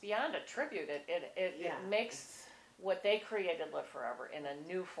it's beyond a tribute. It makes what they created live forever in a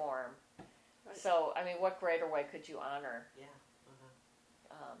new form. Right. So, I mean, what greater way could you honor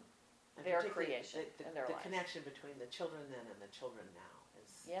their creation and their lives? The connection between the children then and the children now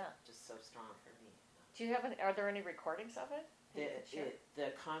is just so strong for me. Do you are there any recordings of it?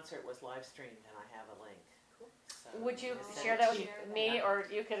 The concert was live streamed and I have a link. So would you share that with me, or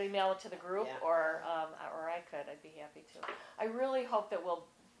you could email it to the group, or I could. I'd be happy to. I really hope that we'll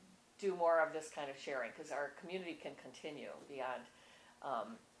do more of this kind of sharing because our community can continue beyond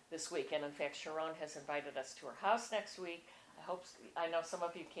this week. And in fact, Sharone has invited us to her house next week. I know some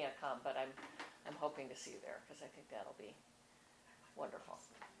of you can't come, but I'm hoping to see you there because I think that'll be wonderful.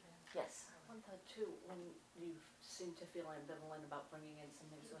 Yes. One thought too, when you seem to feel ambivalent about bringing in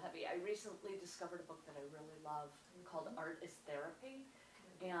something so heavy, I recently discovered a book that I really love called Art is Therapy,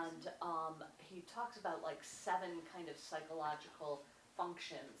 and he talks about like 7 kind of psychological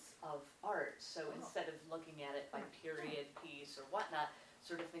functions of art. So instead of looking at it by period, piece, or whatnot,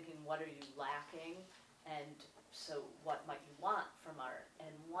 sort of thinking, what are you lacking, and so what might you want from art?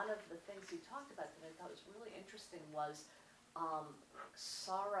 And one of the things he talked about that I thought was really interesting was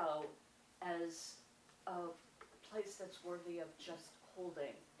sorrow as a place that's worthy of just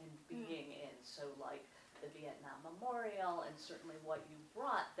holding and being in. So like the Vietnam Memorial and certainly what you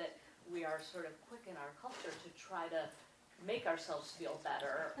brought, that we are sort of quick in our culture to try to make ourselves feel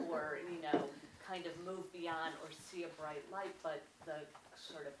better or, kind of move beyond or see a bright light, but the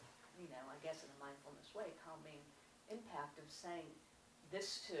sort of, I guess in a mindfulness way, calming impact of saying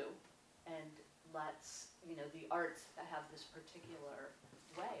this too, and let's, the arts have this particular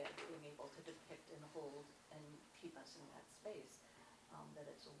way of being able to depict and hold and keep us in that space, that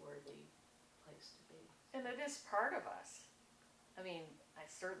it's a worthy place to be. And it is part of us. I mean, I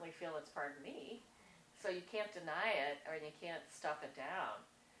certainly feel it's part of me. So you can't deny it, or you can't stuff it down.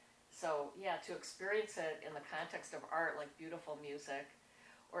 So yeah, to experience it in the context of art, like beautiful music,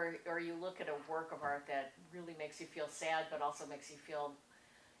 or you look at a work of art that really makes you feel sad, but also makes you feel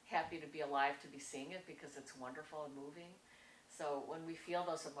happy to be alive to be seeing it because it's wonderful and moving. So when we feel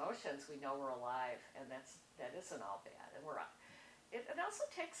those emotions, we know we're alive, and that isn't all bad. And it also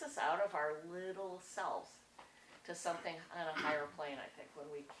takes us out of our little selves to something on a higher plane, I think, when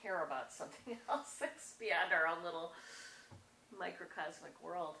we care about something else that's beyond our own little microcosmic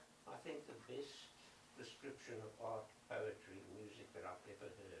world. I think the best description of art, poetry, music that I've ever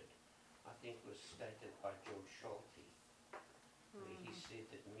heard, I think was stated by George Schulte, where he said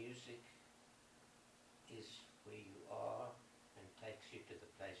that music is where you are and takes you to the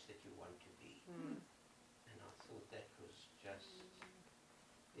place that you want to be. And I thought that was just,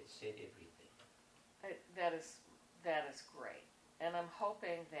 it said everything. That is great. And I'm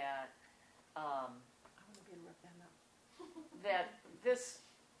hoping that I want to be able to rip them up. that this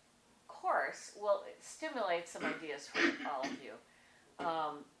course will stimulate some ideas for all of you.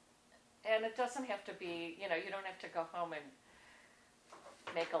 And it doesn't have to be, you don't have to go home and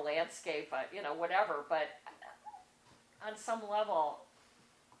make a landscape, whatever, but on some level,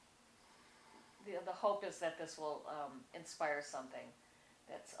 the hope is that this will inspire something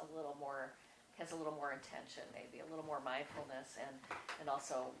that's has a little more intention, maybe a little more mindfulness, and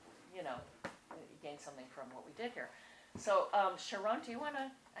also, gain something from what we did here. So, Sharone, do you want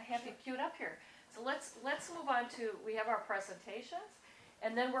to? I have you queued up here. So let's move on to. We have our presentations,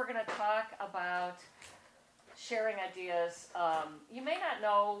 and then we're going to talk about sharing ideas. You may not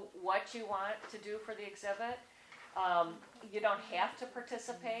know what you want to do for the exhibit. You don't have to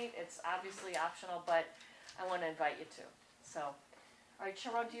participate. It's obviously optional, but I want to invite you to. So, all right,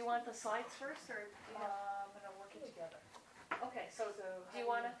 Sharone, do you want the slides first, or? I'm going to work it together. Okay, so do you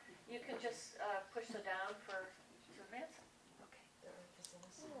want to? You can just push the down to advance.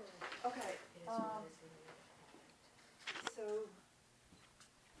 Okay. So,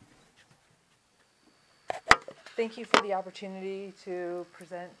 thank you for the opportunity to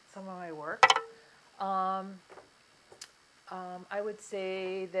present some of my work. I would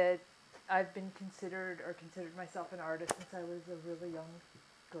say that I've been considered myself an artist since I was a really young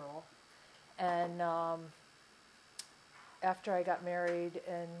girl. And after I got married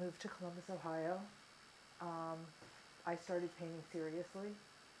and moved to Columbus, Ohio, I started painting seriously.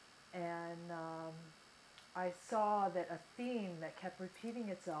 And I saw that a theme that kept repeating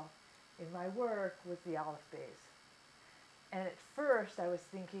itself in my work was the olive bays. And at first I was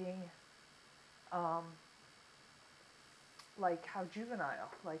thinking, like how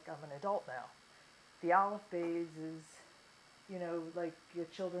juvenile, like I'm an adult now. The olive bays is, like your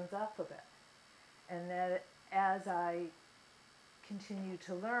children's alphabet. And that as I continue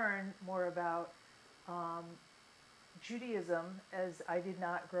to learn more about Judaism, as I did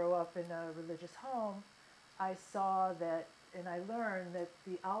not grow up in a religious home, I saw that, and I learned that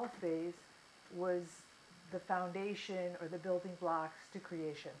the olive bays was the foundation or the building blocks to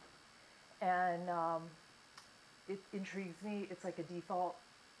creation. And it intrigues me. It's like a default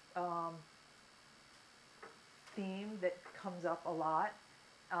theme that comes up a lot.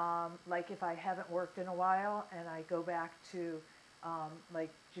 Like if I haven't worked in a while and I go back to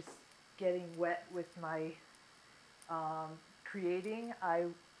like just getting wet with my creating, I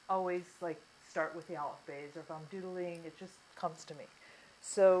always like start with the olive bays, or if I'm doodling, it just comes to me.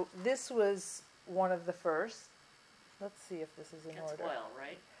 So this was one of the first. Let's see if this is in That's order. oil,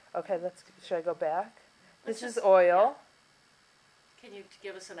 right? Okay, should I go back? Let's This is just- oil. Can you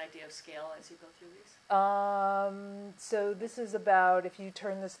give us an idea of scale as you go through these? So this is about, if you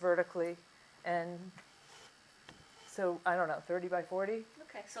turn this vertically, and so, I don't know, 30 by 40?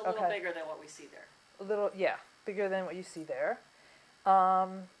 Okay, so a little Okay. bigger than what we see there. A little, yeah, bigger than what you see there.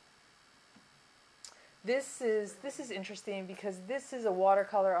 This is interesting because this is a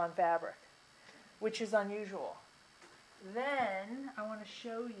watercolor on fabric, which is unusual. Then I want to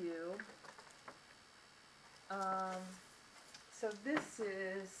show you. So this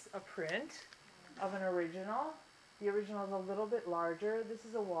is a print of an original. The original is a little bit larger. This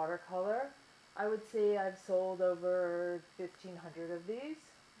is a watercolor. I would say I've sold over 1,500 of these.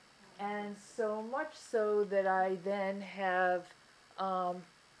 And so much so that I then have, and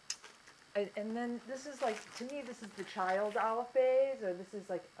then this is like, to me, this is the child olive bays, or this is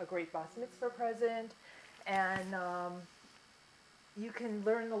like a great bas mitzvah present. And you can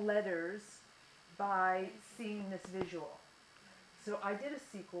learn the letters by seeing this visual. So I did a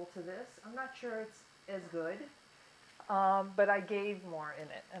sequel to this. I'm not sure it's as good, but I gave more in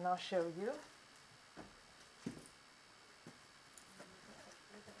it, and I'll show you.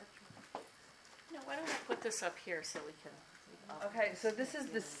 Why don't I put this up here so we can... Okay, so this is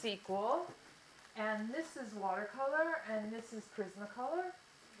the sequel, and this is watercolor, and this is Prismacolor.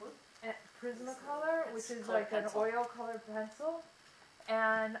 Prismacolor, which is like an oil-colored pencil,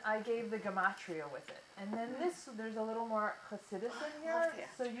 and I gave the gematria with it. And then there's a little more Hasidus in here,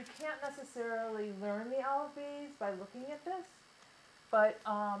 so you can't necessarily learn the alphabets by looking at this, but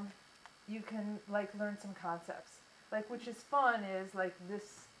you can like learn some concepts. Like, which is fun is like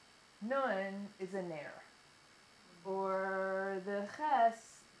this nun is a nair, or the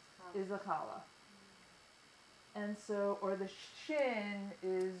ches is a chala, and so, or the shin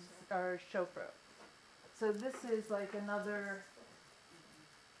is our shofro. So this is like another,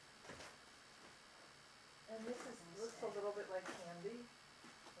 and this looks a little bit like candy.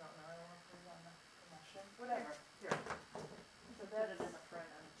 I don't know, I don't know if it's on the emulsion. Whatever. Here. So Put it that's in the front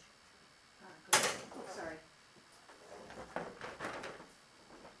image. oh, sorry.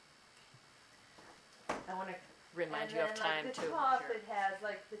 I want to remind And you of then, time, like, the too. top, it has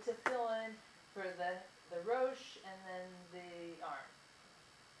like the tefillin for the rosh and then the arm.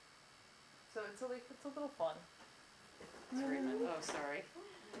 So it's a little fun. Oh, sorry.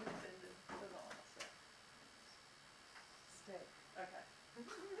 Stay. Okay.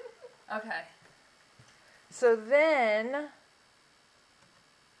 Okay. So then,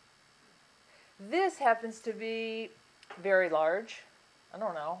 this happens to be very large. I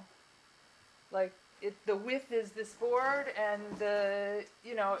don't know. Like, the width is this board, and it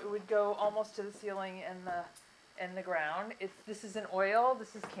would go almost to the ceiling and the ground. This is an oil.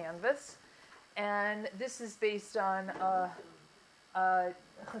 This is canvas, and this is based on a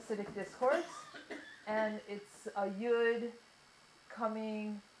Hasidic discourse, and it's a yud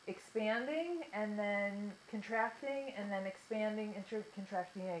expanding, and then contracting, and then expanding,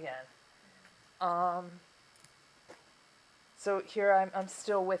 contracting again. So here I'm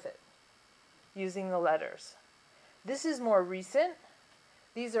still with it, using the letters. This is more recent.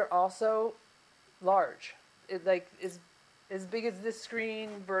 These are also large. It is as big as this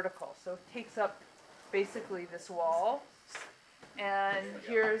screen vertical. So it takes up basically this wall. And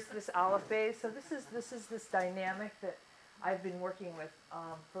here's this aleph base. So this is this dynamic that I've been working with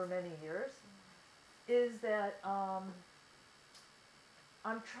for many years. Is that I'm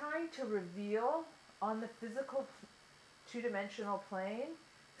trying to reveal on the physical two-dimensional plane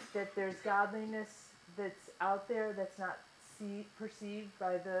that there's godliness that's out there that's not perceived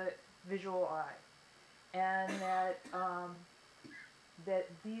by the visual eye, and that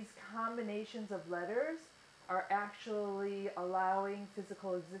these combinations of letters are actually allowing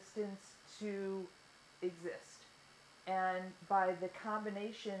physical existence to exist, and by the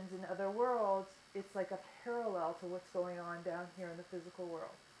combinations in other worlds, it's like a parallel to what's going on down here in the physical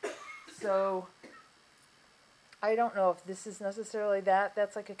world. So I don't know if this is necessarily that.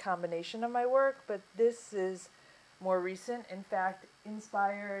 That's like a combination of my work, but this is more recent. In fact,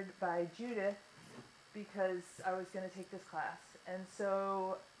 inspired by Judith, because I was going to take this class. And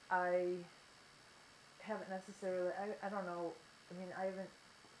so I haven't necessarily, I don't know, I haven't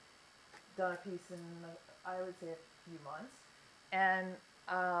done a piece in, I would say, a few months. And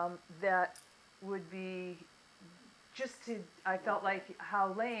that would be I felt like,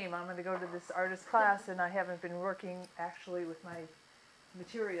 how lame, I'm going to go to this artist class and I haven't been working actually with my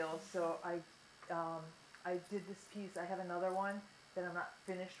materials. So I did this piece. I have another one that I'm not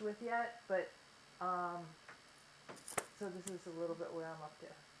finished with yet, but so this is a little bit where I'm up to.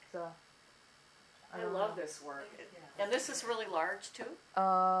 So I love this work. And this is really large too?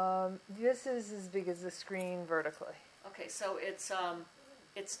 This is as big as the screen vertically. Okay, so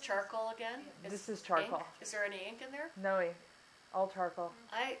it's charcoal again? This is charcoal. Ink? Is there any ink in there? No ink. All charcoal.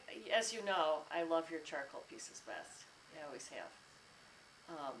 As you know, I love your charcoal pieces best. I always have.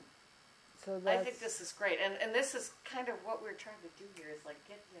 I think this is great. And this is kind of what we're trying to do here is like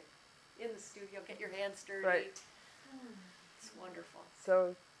get you in the studio, get your hands dirty. Right. It's wonderful.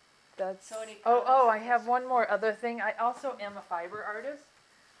 So that's... So any I have one more other thing. I also am a fiber artist.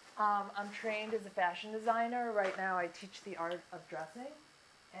 I'm trained as a fashion designer. Right now I teach the art of dressing.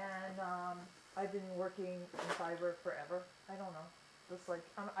 And I've been working in fiber forever. I don't know. Just like,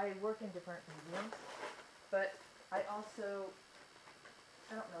 I work in different mediums. But I also,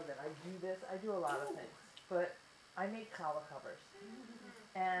 I don't know that I do this. I do a lot of things. But I make challah covers.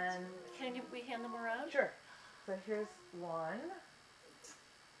 And can we hand them around? Sure. So here's one.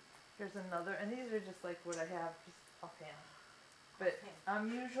 Here's another. And these are just like what I have just offhand. But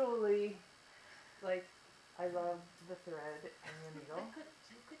I'm usually like, I love the thread and the needle.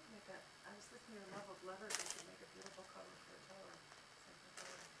 You could make I was listening to Love of Letters, you could make a beautiful cover for a Torah.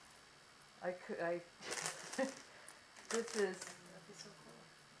 This is, That'd be so cool.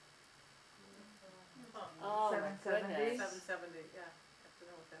 70, yeah, have to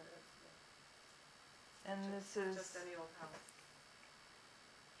know what that is. And this Just- is Just any old house.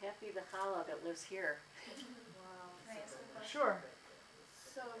 Happy the challah that lives here. Wow. Can I ask a question? sure.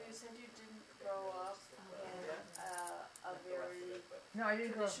 So you said you didn't grow up in a very No, I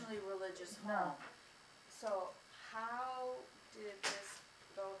didn't go. traditionally religious No. home. So how did this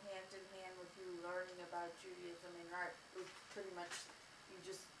go hand in hand with you learning about Judaism and art? It was pretty much,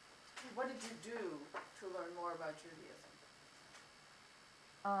 what did you do to learn more about Judaism?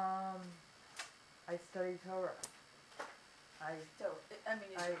 I studied Torah. So, I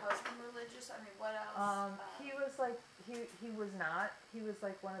mean, is your husband religious? I mean, what else? He was like he was not. He was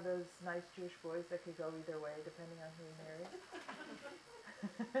like one of those nice Jewish boys that could go either way depending on who he married.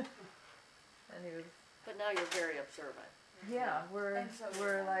 And he was. But now you're very observant. Yeah, we're And so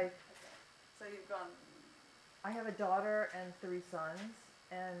we're like. Okay. So you've gone. I have a daughter and 3 sons,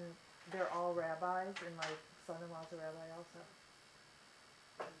 and they're all rabbis, and my son-in-law's a rabbi also.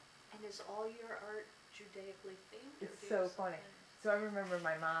 And is all your art Judaically themed? It's so funny. So I remember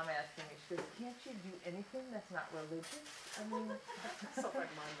my mom asking me, she goes, "Can't you do anything that's not religious? I mean, Stuff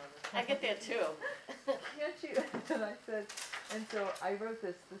like my mother. I get that too. can't you?" And I said, and so I wrote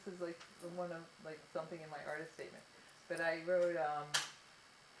this. This is like one of like something in my artist statement. But I wrote,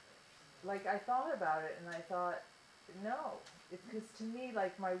 like I thought about it, and I thought, no, because to me,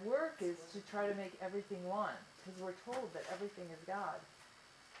 like my work is to try to make everything one, because we're told that everything is God.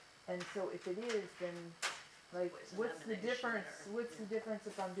 And so if it is, then like what's the difference? What's the difference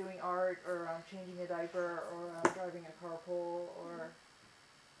if I'm doing art or I'm changing a diaper or I'm driving a carpool or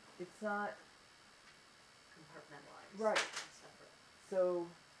it's not Compartmentalized. right. Separate. So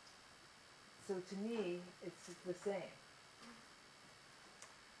to me, it's the same.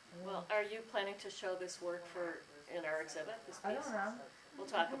 Well, are you planning to show this work in our exhibit? This piece? I don't know. We'll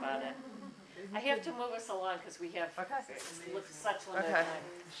talk about it. I have to move us along because we have such limited Okay. time.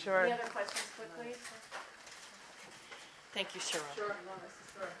 Sure. Any other questions quickly? Thank you, Sharone. Sure, no, this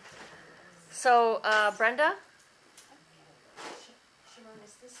is sure. So, Brenda, Sharone,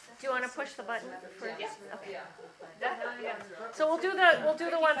 is this do you want to push the button? Yeah. Okay. Yeah. So we'll do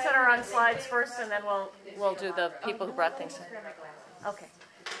the ones that are on slides first, and then we'll do the people who brought things in. Okay.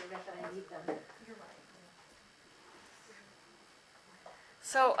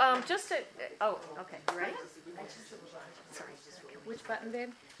 So, just to, okay, you ready? Sorry, which button,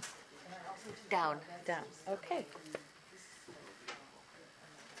 babe? Down. Okay.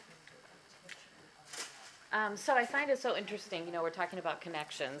 So I find it so interesting, we're talking about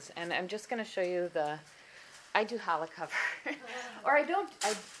connections, and I'm just going to show you I do challah cover. Or I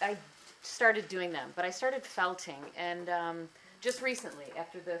started doing them, but I started felting, and just recently,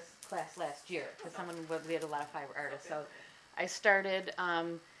 after this class last year, because we had a lot of fiber artists, so I started,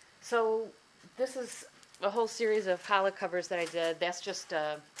 so this is a whole series of challah covers that I did. That's just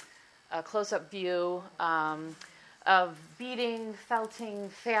a close-up view of beading, felting,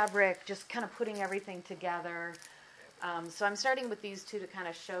 fabric, just kind of putting everything together. So I'm starting with these two to kind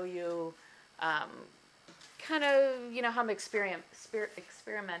of show you kind of, how I'm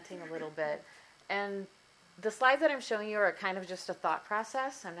experimenting a little bit. And the slides that I'm showing you are kind of just a thought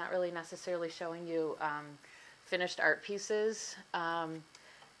process. I'm not really necessarily showing you finished art pieces. And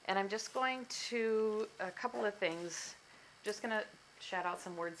I'm just going to, a couple of things, just going to shout out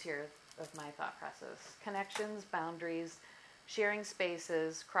some words here of my thought process. Connections, boundaries, sharing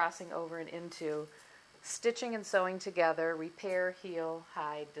spaces, crossing over and into, stitching and sewing together, repair, heal,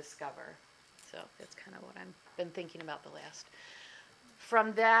 hide, discover. So that's kind of what I've been thinking about the last.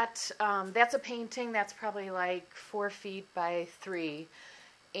 From that, that's a painting that's probably like 4 feet by 3.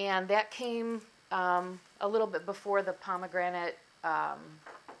 And that came a little bit before the pomegranate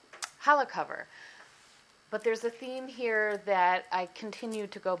challah cover. But there's a theme here that I continue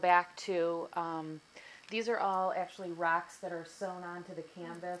to go back to. These are all actually rocks that are sewn onto the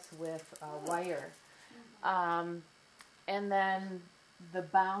canvas with wire. And then the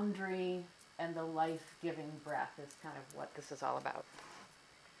boundary and the life-giving breath is kind of what this is all about.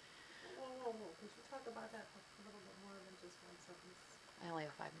 Whoa. Could you talk about that a little bit more than just 1 sentence? I only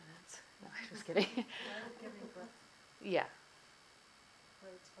have 5 minutes. No, I'm just kidding. Giving breath. Yeah.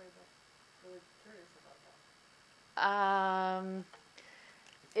 Really explain that. Really curious about that.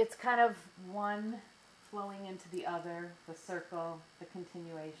 It's kind of one flowing into the other, the circle, the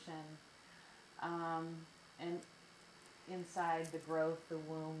continuation, and inside the growth, the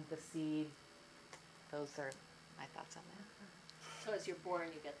womb, the seed. Those are my thoughts on that. So as you're born,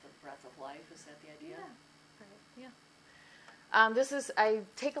 you get the breath of life. Is that the idea? Yeah. I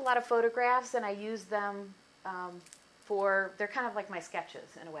take a lot of photographs and I use them they're kind of like my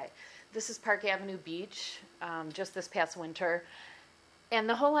sketches in a way. this is Park Avenue Beach, just this past winter. And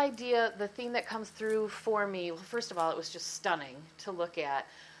the whole idea, the theme that comes through for me, well, first of all, it was just stunning to look at.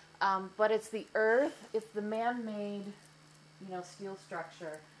 But it's the earth, it's the man-made, steel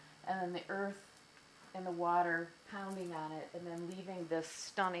structure, and then the earth and the water pounding on it, and then leaving this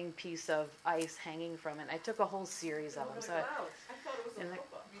stunning piece of ice hanging from it. I took a whole series of them. So I thought it was a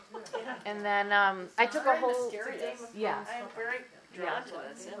football. and then I took a whole, yeah. I'm very drawn to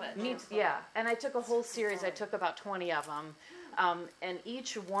this image. And I took a whole series. I took about 20 of them. And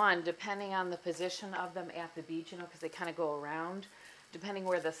each one, depending on the position of them at the beach, because they kind of go around, depending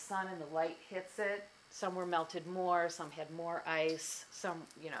where the sun and the light hits it, some were melted more, some had more ice, some,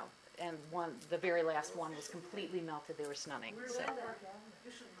 and the very last one was completely melted. They were stunning. So.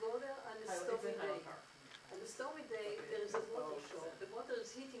 You should go there on a stormy day. On a stormy day, there is a water show. The water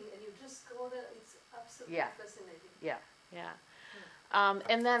is heating, and you just go there. It's absolutely fascinating. Yeah.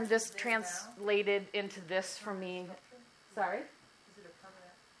 And then this translated into this for me. Sorry? Is it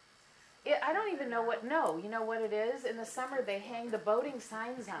a permanent? I don't even know what, no. You know what it is? In the summer, they hang the boating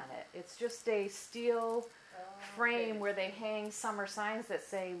signs on it. It's just a steel frame where they hang summer signs that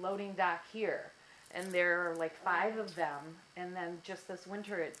say loading dock here. And there are like 5 of them. And then just this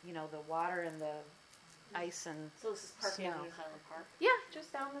winter, the water and the ice and So this is Park snow. Avenue, Highland Park? Yeah,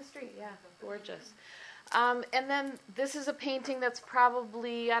 just down the street. Yeah, gorgeous. And then this is a painting that's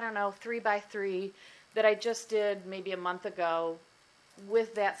probably, 3 by 3 that I just did maybe a month ago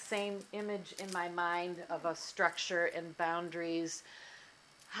with that same image in my mind of a structure and boundaries,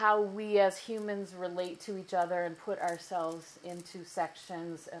 how we as humans relate to each other and put ourselves into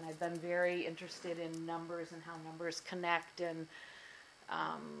sections. And I've been very interested in numbers and how numbers connect and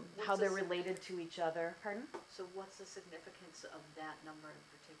how they're related to each other. Pardon? So what's the significance of that number in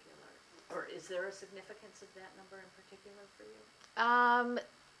particular? Or is there a significance of that number in particular for you?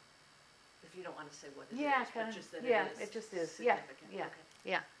 If you don't want to say what it is, but just that it just is. Significant. Yeah, Okay.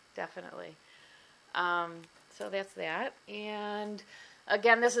 yeah, definitely. So that's that. And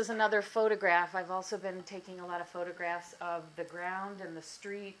again, this is another photograph. I've also been taking a lot of photographs of the ground and the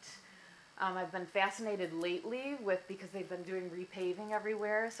street. I've been fascinated lately because they've been doing repaving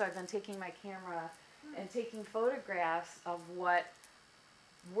everywhere. So I've been taking my camera and taking photographs of what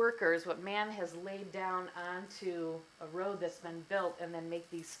man has laid down onto a road that's been built, and then make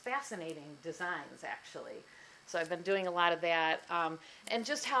these fascinating designs, actually. So I've been doing a lot of that, and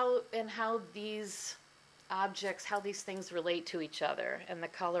just how these objects, how these things relate to each other, and the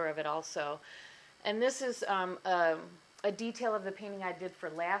color of it also. And this is a detail of the painting I did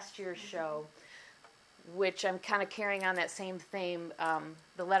for last year's show, which I'm kind of carrying on that same theme.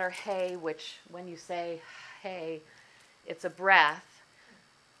 The letter hey, which when you say hey, it's a breath.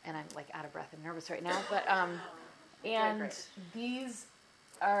 And I'm like out of breath and nervous right now, but and these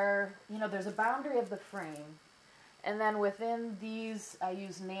are, there's a boundary of the frame, and then within these I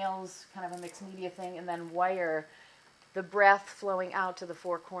use nails, kind of a mixed media thing, and then wire the breath flowing out to the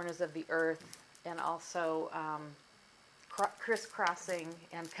 4 corners of the earth, and also crisscrossing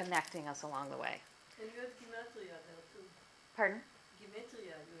and connecting us along the way. And you had Gematria there too. Pardon? Gematria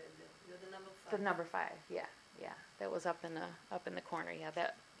you had there. You had the number 5. The number 5, yeah. That was up in the corner. Yeah,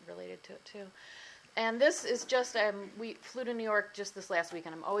 that related to it too. And this is just, we flew to New York just this last week,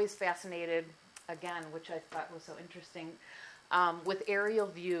 and I'm always fascinated, again, which I thought was so interesting, with aerial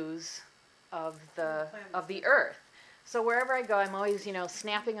views of the Earth. So wherever I go, I'm always,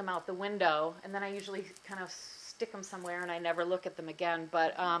 snapping them out the window, and then I usually kind of stick them somewhere, and I never look at them again.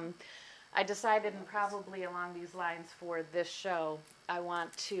 But I decided, and probably along these lines for this show, I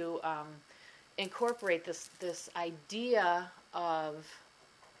want to incorporate this idea of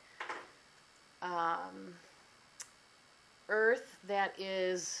earth that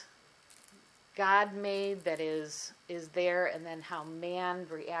is God-made, that is there, and then how man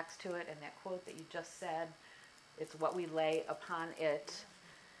reacts to it, and that quote that you just said, it's what we lay upon it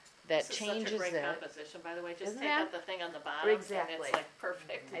that this changes is such a great it. Composition, by the way. Just Isn't take that? out the thing on the bottom, Exactly. and it's like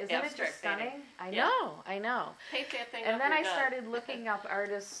perfect. Isn't abstract it just stunning? painting. I know. Paint that thing and up, then you're I done. started looking up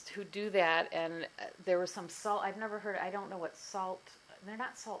artists who do that, and there was some salt. I've never heard. I don't know what salt. They're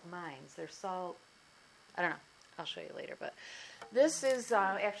not salt mines. They're salt. I don't know. I'll show you later. But this is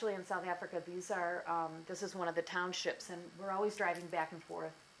actually in South Africa. These are. This is one of the townships, and we're always driving back and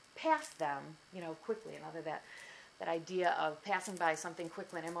forth past them, quickly. Another that idea of passing by something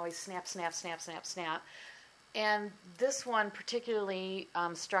quickly, and I'm always snap, snap, snap, snap, snap. And this one particularly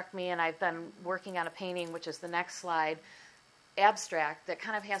struck me, and I've been working on a painting, which is the next slide, abstract, that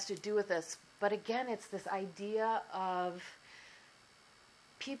kind of has to do with this. But again, it's this idea of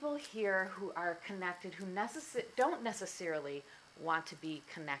people here who are connected, who don't necessarily want to be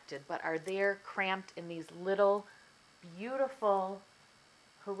connected, but are there cramped in these little, beautiful,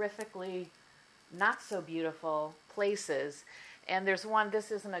 horrifically not so beautiful places. And there's one,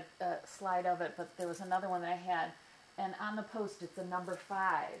 this isn't a slide of it, but there was another one that I had, and on the post it's a number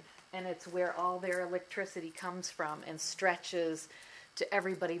 5, and it's where all their electricity comes from and stretches to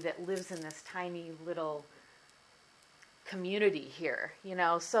everybody that lives in this tiny little community here, you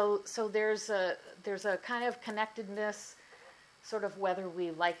know. So there's a kind of connectedness, sort of whether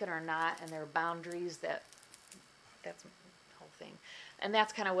we like it or not, and there are boundaries that's the whole thing. And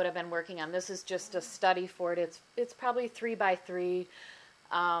that's kind of what I've been working on. This is just a study for it. It's probably 3 by 3,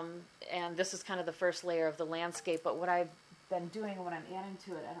 and this is kind of the first layer of the landscape. But what I've been doing, what I'm adding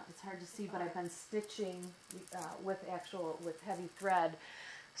to it, it's hard to see, but I've been stitching with heavy thread,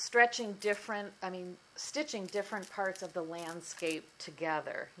 stitching different parts of the landscape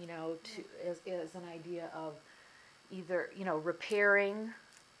together, you know, as an idea of either, you know, repairing,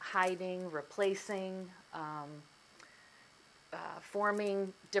 hiding, replacing,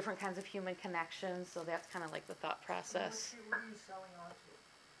 forming different kinds of human connections. So that's kind of like the thought process. What are you sewing onto?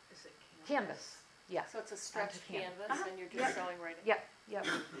 Is it Canvas. Yeah. So it's a stretched canvas, and you're just Yep. sewing right in. Yep. Yeah.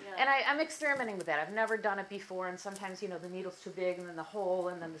 And I'm experimenting with that. I've never done it before, and sometimes, you know, the needle's too big, and then the hole,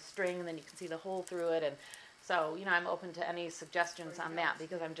 and then the string, and then you can see the hole through it. And so, you know, I'm open to any suggestions on that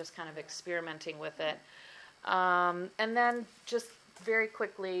because I'm just kind of experimenting with it. And then just very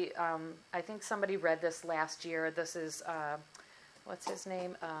quickly, I think somebody read this last year. This is, what's his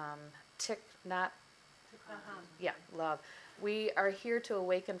name? Love. We are here to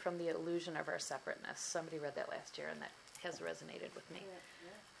awaken from the illusion of our separateness. Somebody read that last year, and that has resonated with me.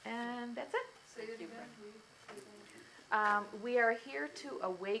 And that's it. Say it again. We are here to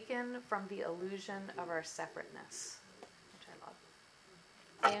awaken from the illusion of our separateness, which I love.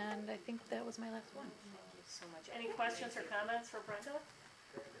 And I think that was my last one. Thank you so much. Any questions or comments for Brenda?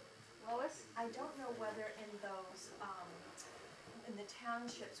 Lois? I don't know whether in those, in the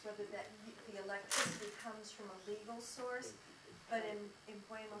townships, whether the electricity comes from a legal source, but in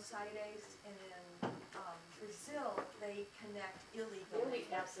Buenos Aires and in Brazil, they connect illegally.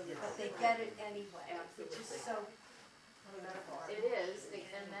 Absolutely. But they get it anyway, which is so... It is,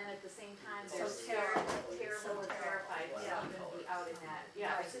 and then at the same time, So they're terrible and terrified to even be out in that.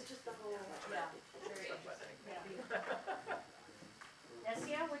 Yeah, Right. it's just the whole, very interesting.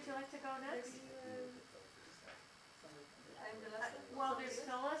 Nessia, would you like to go next? I'm the last one. Well, there's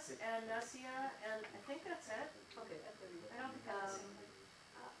Phyllis and Nessia, and I think that's it. Okay. I don't think that's it.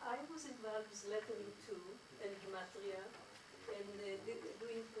 I was involved with lettering too, and gematria, and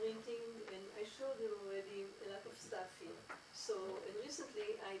doing printing, and I showed you already a lot of stuff here. So, and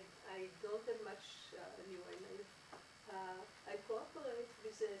recently I don't have much new. I cooperate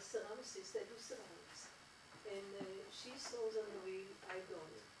with a ceramicist. I do ceramics, and she sews on the wheel. I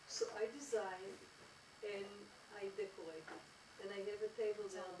don't. So I design and I decorate it, and I have a table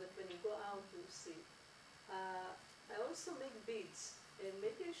there that when you go out you see. I also make beads, and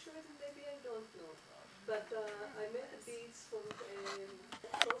maybe I show it, and maybe I don't know. But I made the beads from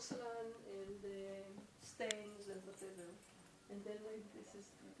porcelain and stains and whatever. And then you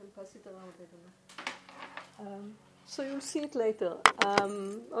can pass it around, I don't know. So you'll see it later.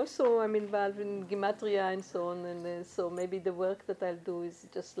 Also, I'm involved in gematria and so on, and so maybe the work that I'll do is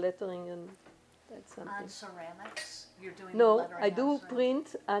just lettering, and that's something. On ceramics? You're doing No, lettering I on do ceramics?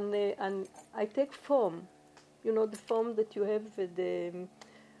 print, and I take foam. You know, the foam that you have with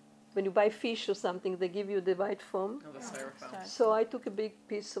when you buy fish or something, they give you the white foam. Oh, the styrofoam. So I took a big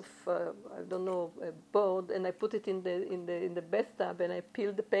piece of I don't know, a board, and I put it in the bathtub, and I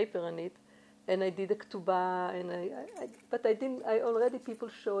peeled the paper on it, and I did a ketubah, and but I didn't. I already people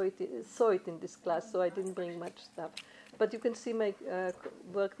saw it in this class, so I didn't bring much stuff. But you can see my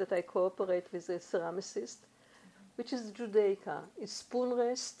work that I cooperate with a ceramicist, which is Judaica. It's spoon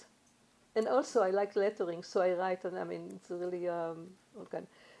rest, and also I like lettering, so I write. And I mean, it's really okay.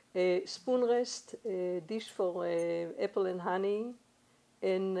 Spoon rest, dish for apple and honey,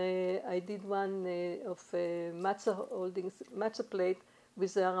 and I did one of matzah plate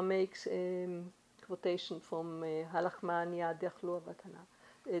with the Aramaic quotation from Halachman Yad Yachlu Avatana.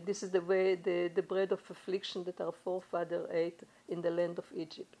 This is the way the bread of affliction that our forefather ate in the land of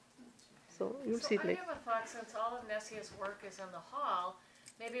Egypt. So you'll see it I later. have a thought, since all of Nessia's work is in the hall,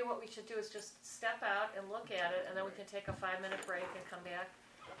 maybe what we should do is just step out and look at it, and then we can take a 5-minute break and come back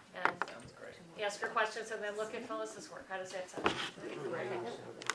and ask her questions, and then look at Phyllis's work. How does that sound?